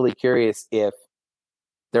I'm totally curious if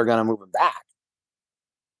they're going to move him back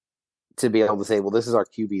to be able to say, well, this is our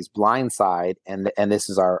QB's blind side, and this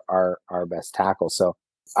is our best tackle. So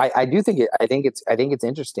I do think I think it's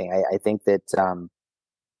interesting. I think that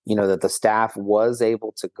that the staff was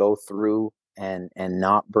able to go through and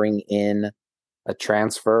not bring in a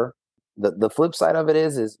transfer. The flip side of it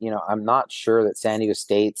is I'm not sure that San Diego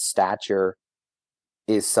State's stature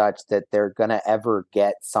is such that they're going to ever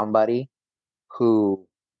get somebody who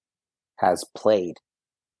has played.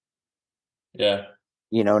 Yeah.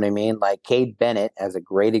 You know what I mean? Like Cade Bennett as a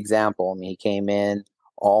great example. I mean, he came in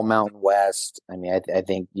all Mountain West. I mean, I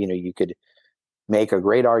think, you could make a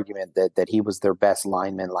great argument that he was their best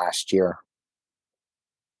lineman last year.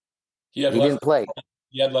 He didn't play.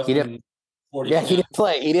 He had less than 40 Yeah, he didn't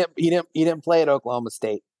play. He didn't play at Oklahoma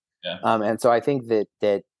State. Yeah. And so I think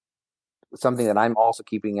that something that I'm also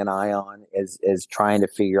keeping an eye on is trying to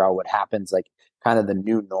figure out what happens, like kind of the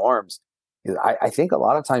new norms. I think a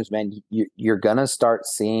lot of times, man, you're going to start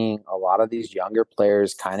seeing a lot of these younger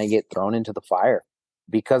players kind of get thrown into the fire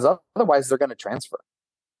because otherwise they're going to transfer.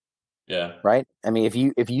 Yeah. Right. I mean, if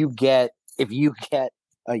you get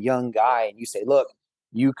a young guy and you say, look,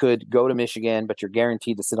 you could go to Michigan, but you're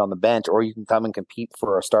guaranteed to sit on the bench, or you can come and compete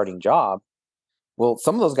for a starting job. Well,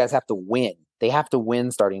 some of those guys have to win. They have to win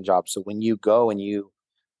starting jobs. So when you go and you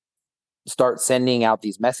start sending out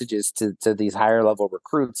these messages to these higher level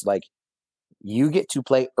recruits, like you get to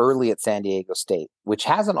play early at San Diego State, which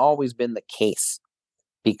hasn't always been the case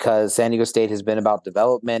because San Diego State has been about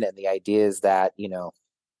development. And the idea is that,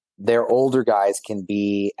 their older guys can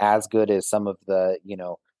be as good as some of the,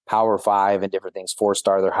 Power 5 and different things,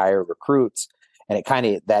 4-star, they're higher recruits. And it kind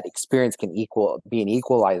of, that experience can be an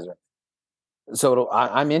equalizer. So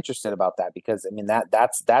I'm interested about that because, I mean,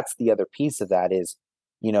 that's the other piece of that is,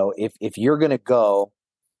 if you're going to go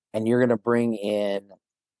and you're going to bring in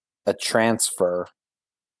a transfer,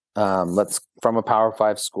 from a Power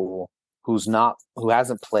 5 school who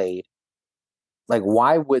hasn't played, like,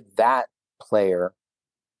 why would that player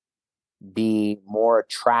be more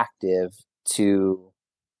attractive to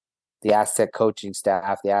the Aztec coaching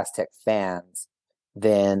staff, the Aztec fans,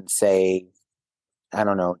 than, say, I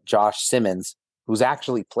don't know, Josh Simmons, who's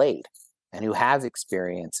actually played and who has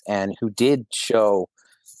experience and who did show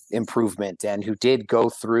improvement and who did go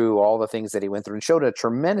through all the things that he went through and showed a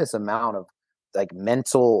tremendous amount of like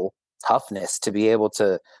mental toughness to be able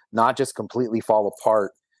to not just completely fall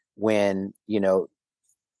apart when,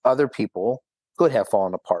 other people could have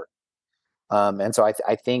fallen apart. And so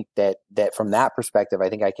I think that from that perspective, I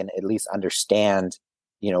think I can at least understand,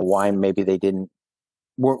 why maybe they didn't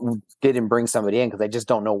bring somebody in, because I just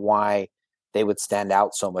don't know why they would stand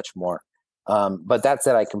out so much more. But that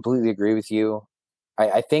said, I completely agree with you.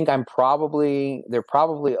 I think I'm a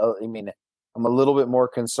little bit more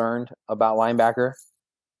concerned about linebacker,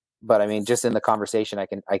 but I mean, just in the conversation,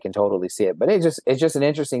 I can totally see it. But it's just an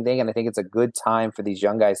interesting thing, and I think it's a good time for these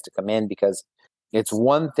young guys to come in because it's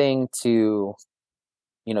one thing to,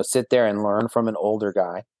 sit there and learn from an older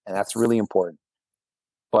guy, and that's really important.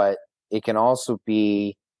 But it can also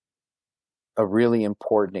be a really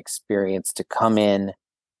important experience to come in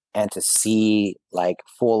and to see like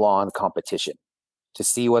full-on competition, to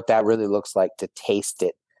see what that really looks like, to taste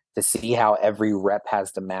it, to see how every rep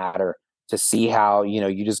has to matter, to see how,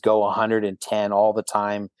 you just go 110 all the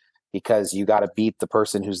time because you got to beat the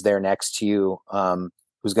person who's there next to you,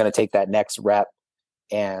 who's going to take that next rep.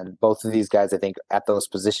 And both of these guys, I think, at those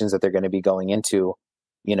positions that they're going to be going into,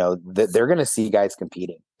 they're going to see guys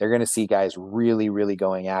competing. They're going to see guys really, really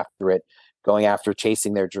going after it,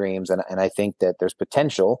 chasing their dreams. And I think that there's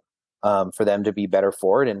potential for them to be better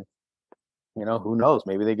for it. And, who knows,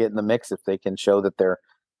 maybe they get in the mix if they can show that they're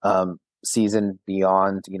season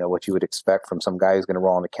beyond, what you would expect from some guy who's going to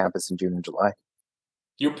roll on the campus in June and July.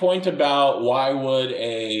 Your point about why would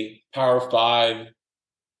a Power 5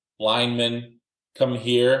 lineman come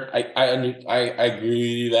here, I agree with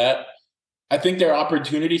you that. I think their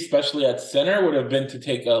opportunity, especially at center, would have been to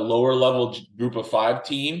take a lower level group of 5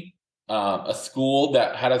 team, a school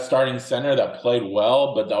that had a starting center that played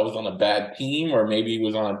well, but that was on a bad team, or maybe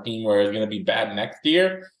was on a team where it was going to be bad next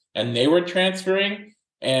year, and they were transferring.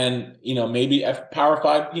 And, maybe Power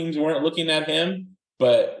 5 teams weren't looking at him,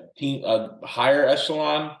 but a higher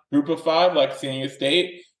echelon group of 5, like San Diego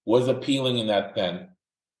State, was appealing in that sense,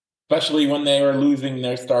 especially when they were losing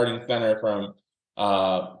their starting center from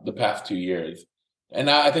the past 2 years. And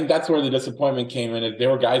I think that's where the disappointment came in, is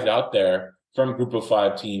there were guys out there from group of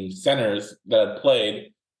 5 team centers that had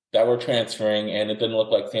played that were transferring, and it didn't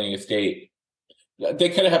look like San Diego State. They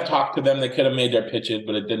could have talked to them, they could have made their pitches,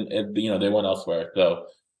 but it didn't, they went elsewhere. So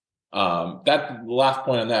that's the last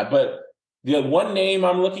point on that. But the one name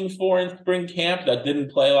I'm looking for in spring camp that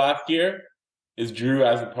didn't play last year is Drew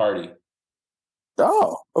Azzopardi.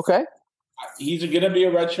 Oh, okay. He's going to be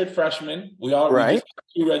a redshirt freshman. We just had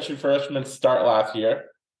 2 redshirt freshmen start last year.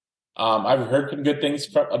 I've heard some good things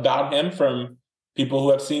about him from people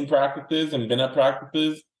who have seen practices and been at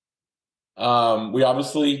practices. We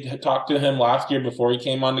obviously talked to him last year before he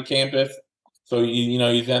came onto campus. So,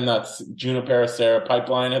 he's in that Junipero-Serra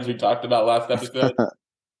pipeline, as we talked about last episode.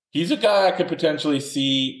 He's a guy I could potentially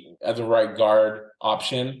see as a right guard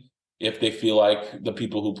option if they feel like the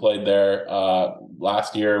people who played there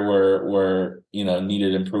last year were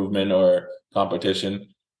needed improvement or competition.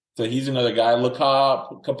 So he's another guy.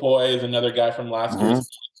 Capoy is another guy from last year.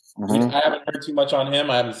 I haven't heard too much on him.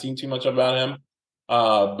 I haven't seen too much about him.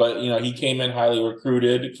 But he came in highly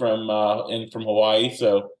recruited from Hawaii,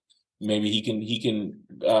 so maybe he can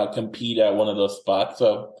compete at one of those spots.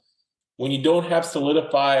 So when you don't have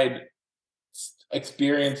solidified,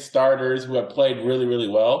 experienced starters who have played really, really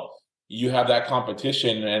well, you have that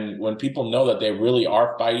competition. And when people know that they really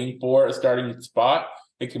are fighting for a starting spot,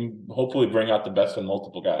 it can hopefully bring out the best in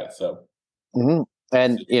multiple guys. So,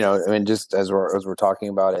 and just as we're talking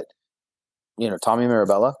about it, Tommy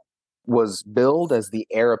Mirabella was billed as the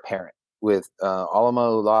heir apparent with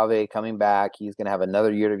Alamo Olave coming back. He's going to have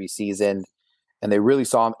another year to be seasoned, and they really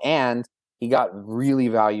saw him, and he got really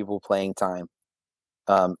valuable playing time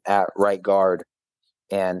at right guard.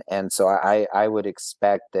 And so I would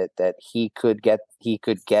expect that he could get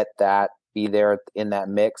that, be there in that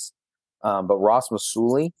mix. But Ross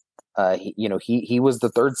Masuli, he was the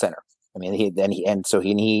third center. I mean,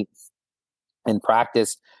 he in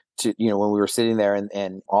practice, when we were sitting there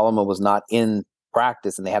and Alamo was not in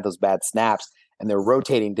practice and they had those bad snaps and they're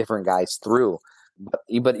rotating different guys through. But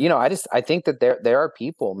I think that there are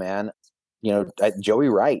people, man, Joey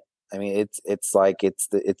Wright. I mean, it's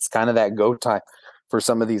kind of that go time for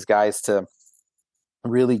some of these guys to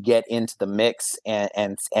really get into the mix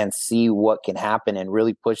and see what can happen and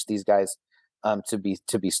really push these guys to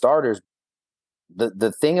be starters.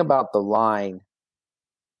 The thing about the line,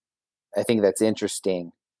 I think that's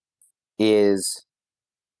interesting, is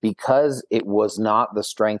because it was not the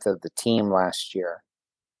strength of the team last year.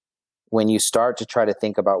 When you start to try to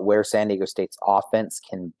think about where San Diego State's offense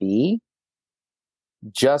can be,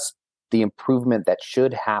 just the improvement that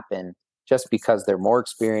should happen just because they're more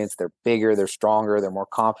experienced, they're bigger, they're stronger, they're more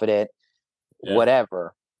confident,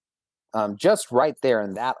 whatever. Just right there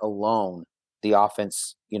and that alone, the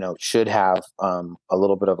offense, should have a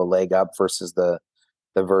little bit of a leg up versus the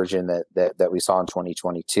version that we saw in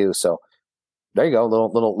 2022. So there you go,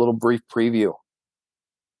 little brief preview.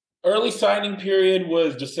 Early signing period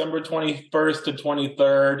was December 21st to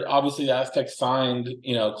 23rd. Obviously, the Aztecs signed,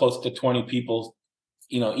 close to 20 people,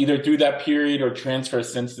 either through that period or transfer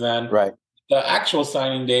since then. Right. The actual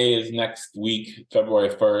signing day is next week, February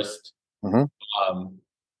 1st.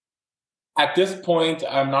 At this point,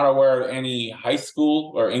 I'm not aware of any high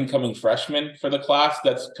school or incoming freshmen for the class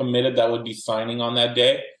that's committed that would be signing on that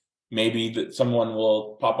day. Maybe that someone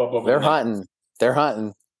will pop up over. They're hunting.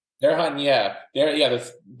 Yeah.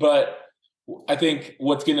 But I think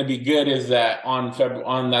what's going to be good is that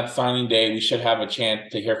on that signing day, we should have a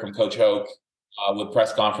chance to hear from Coach Hoke with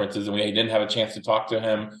press conferences, and we didn't have a chance to talk to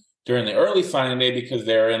him during the early signing day because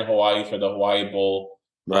they're in Hawaii for the Hawaii Bowl.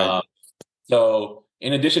 Right. So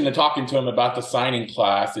in addition to talking to him about the signing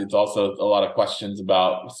class, it's also a lot of questions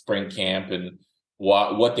about spring camp and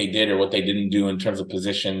what they did or what they didn't do in terms of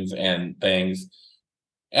positions and things.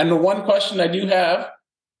 And the one question I do have,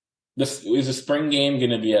 is the spring game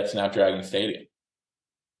going to be at Snapdragon Stadium?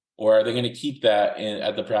 Or are they going to keep that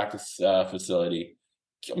at the practice facility?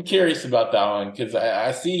 I'm curious about that one because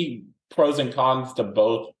I see pros and cons to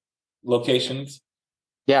both locations.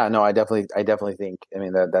 Yeah, no, I definitely think. I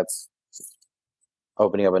mean, that's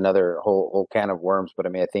opening up another whole can of worms. But I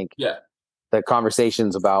mean, I think the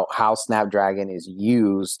conversations about how Snapdragon is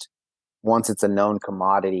used once it's a known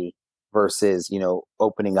commodity versus, you know,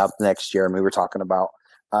 opening up next year. And we were talking about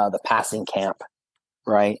the passing camp,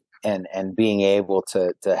 right? And being able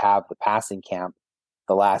to have the passing camp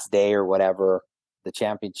the last day or whatever, the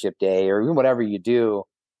championship day, or even whatever you do,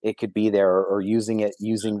 it could be there, or using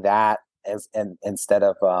that as instead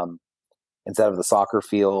of the soccer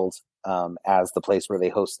field as the place where they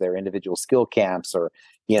host their individual skill camps, or,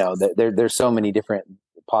 you know, there's so many different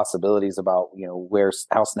possibilities about, you know,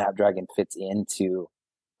 how Snapdragon fits into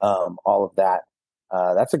all of that.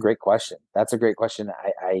 That's a great question. I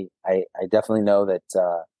definitely know that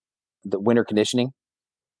the winter conditioning,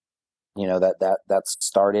 you know, that's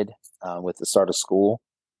started with the start of school.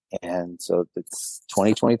 And so it's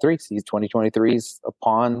 2023. See, 2023 is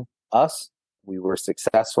upon us. We were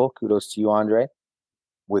successful. Kudos to you, Andre,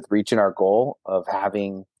 with reaching our goal of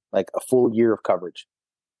having like a full year of coverage,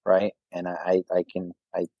 right? And I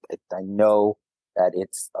know that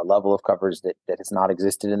it's a level of coverage that has not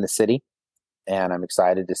existed in the city, and I'm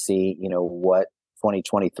excited to see, you know, what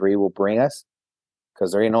 2023 will bring us,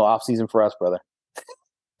 because there ain't no off season for us, brother.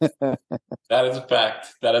 That is a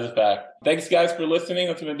fact. Thanks, guys, for listening.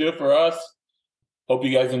 That's going to do it for us. Hope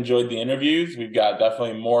you guys enjoyed the interviews. We've got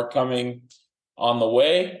definitely more coming on the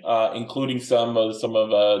way, including some of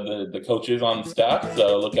the coaches on staff.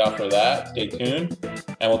 So look out for that. Stay tuned,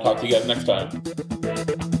 and we'll talk to you guys next time.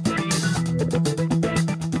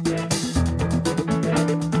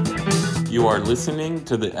 You are listening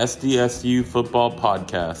to the SDSU Football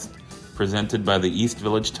Podcast, presented by the East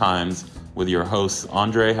Village Times, with your hosts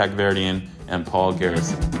Andre Hagverdian and Paul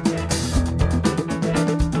Garrison.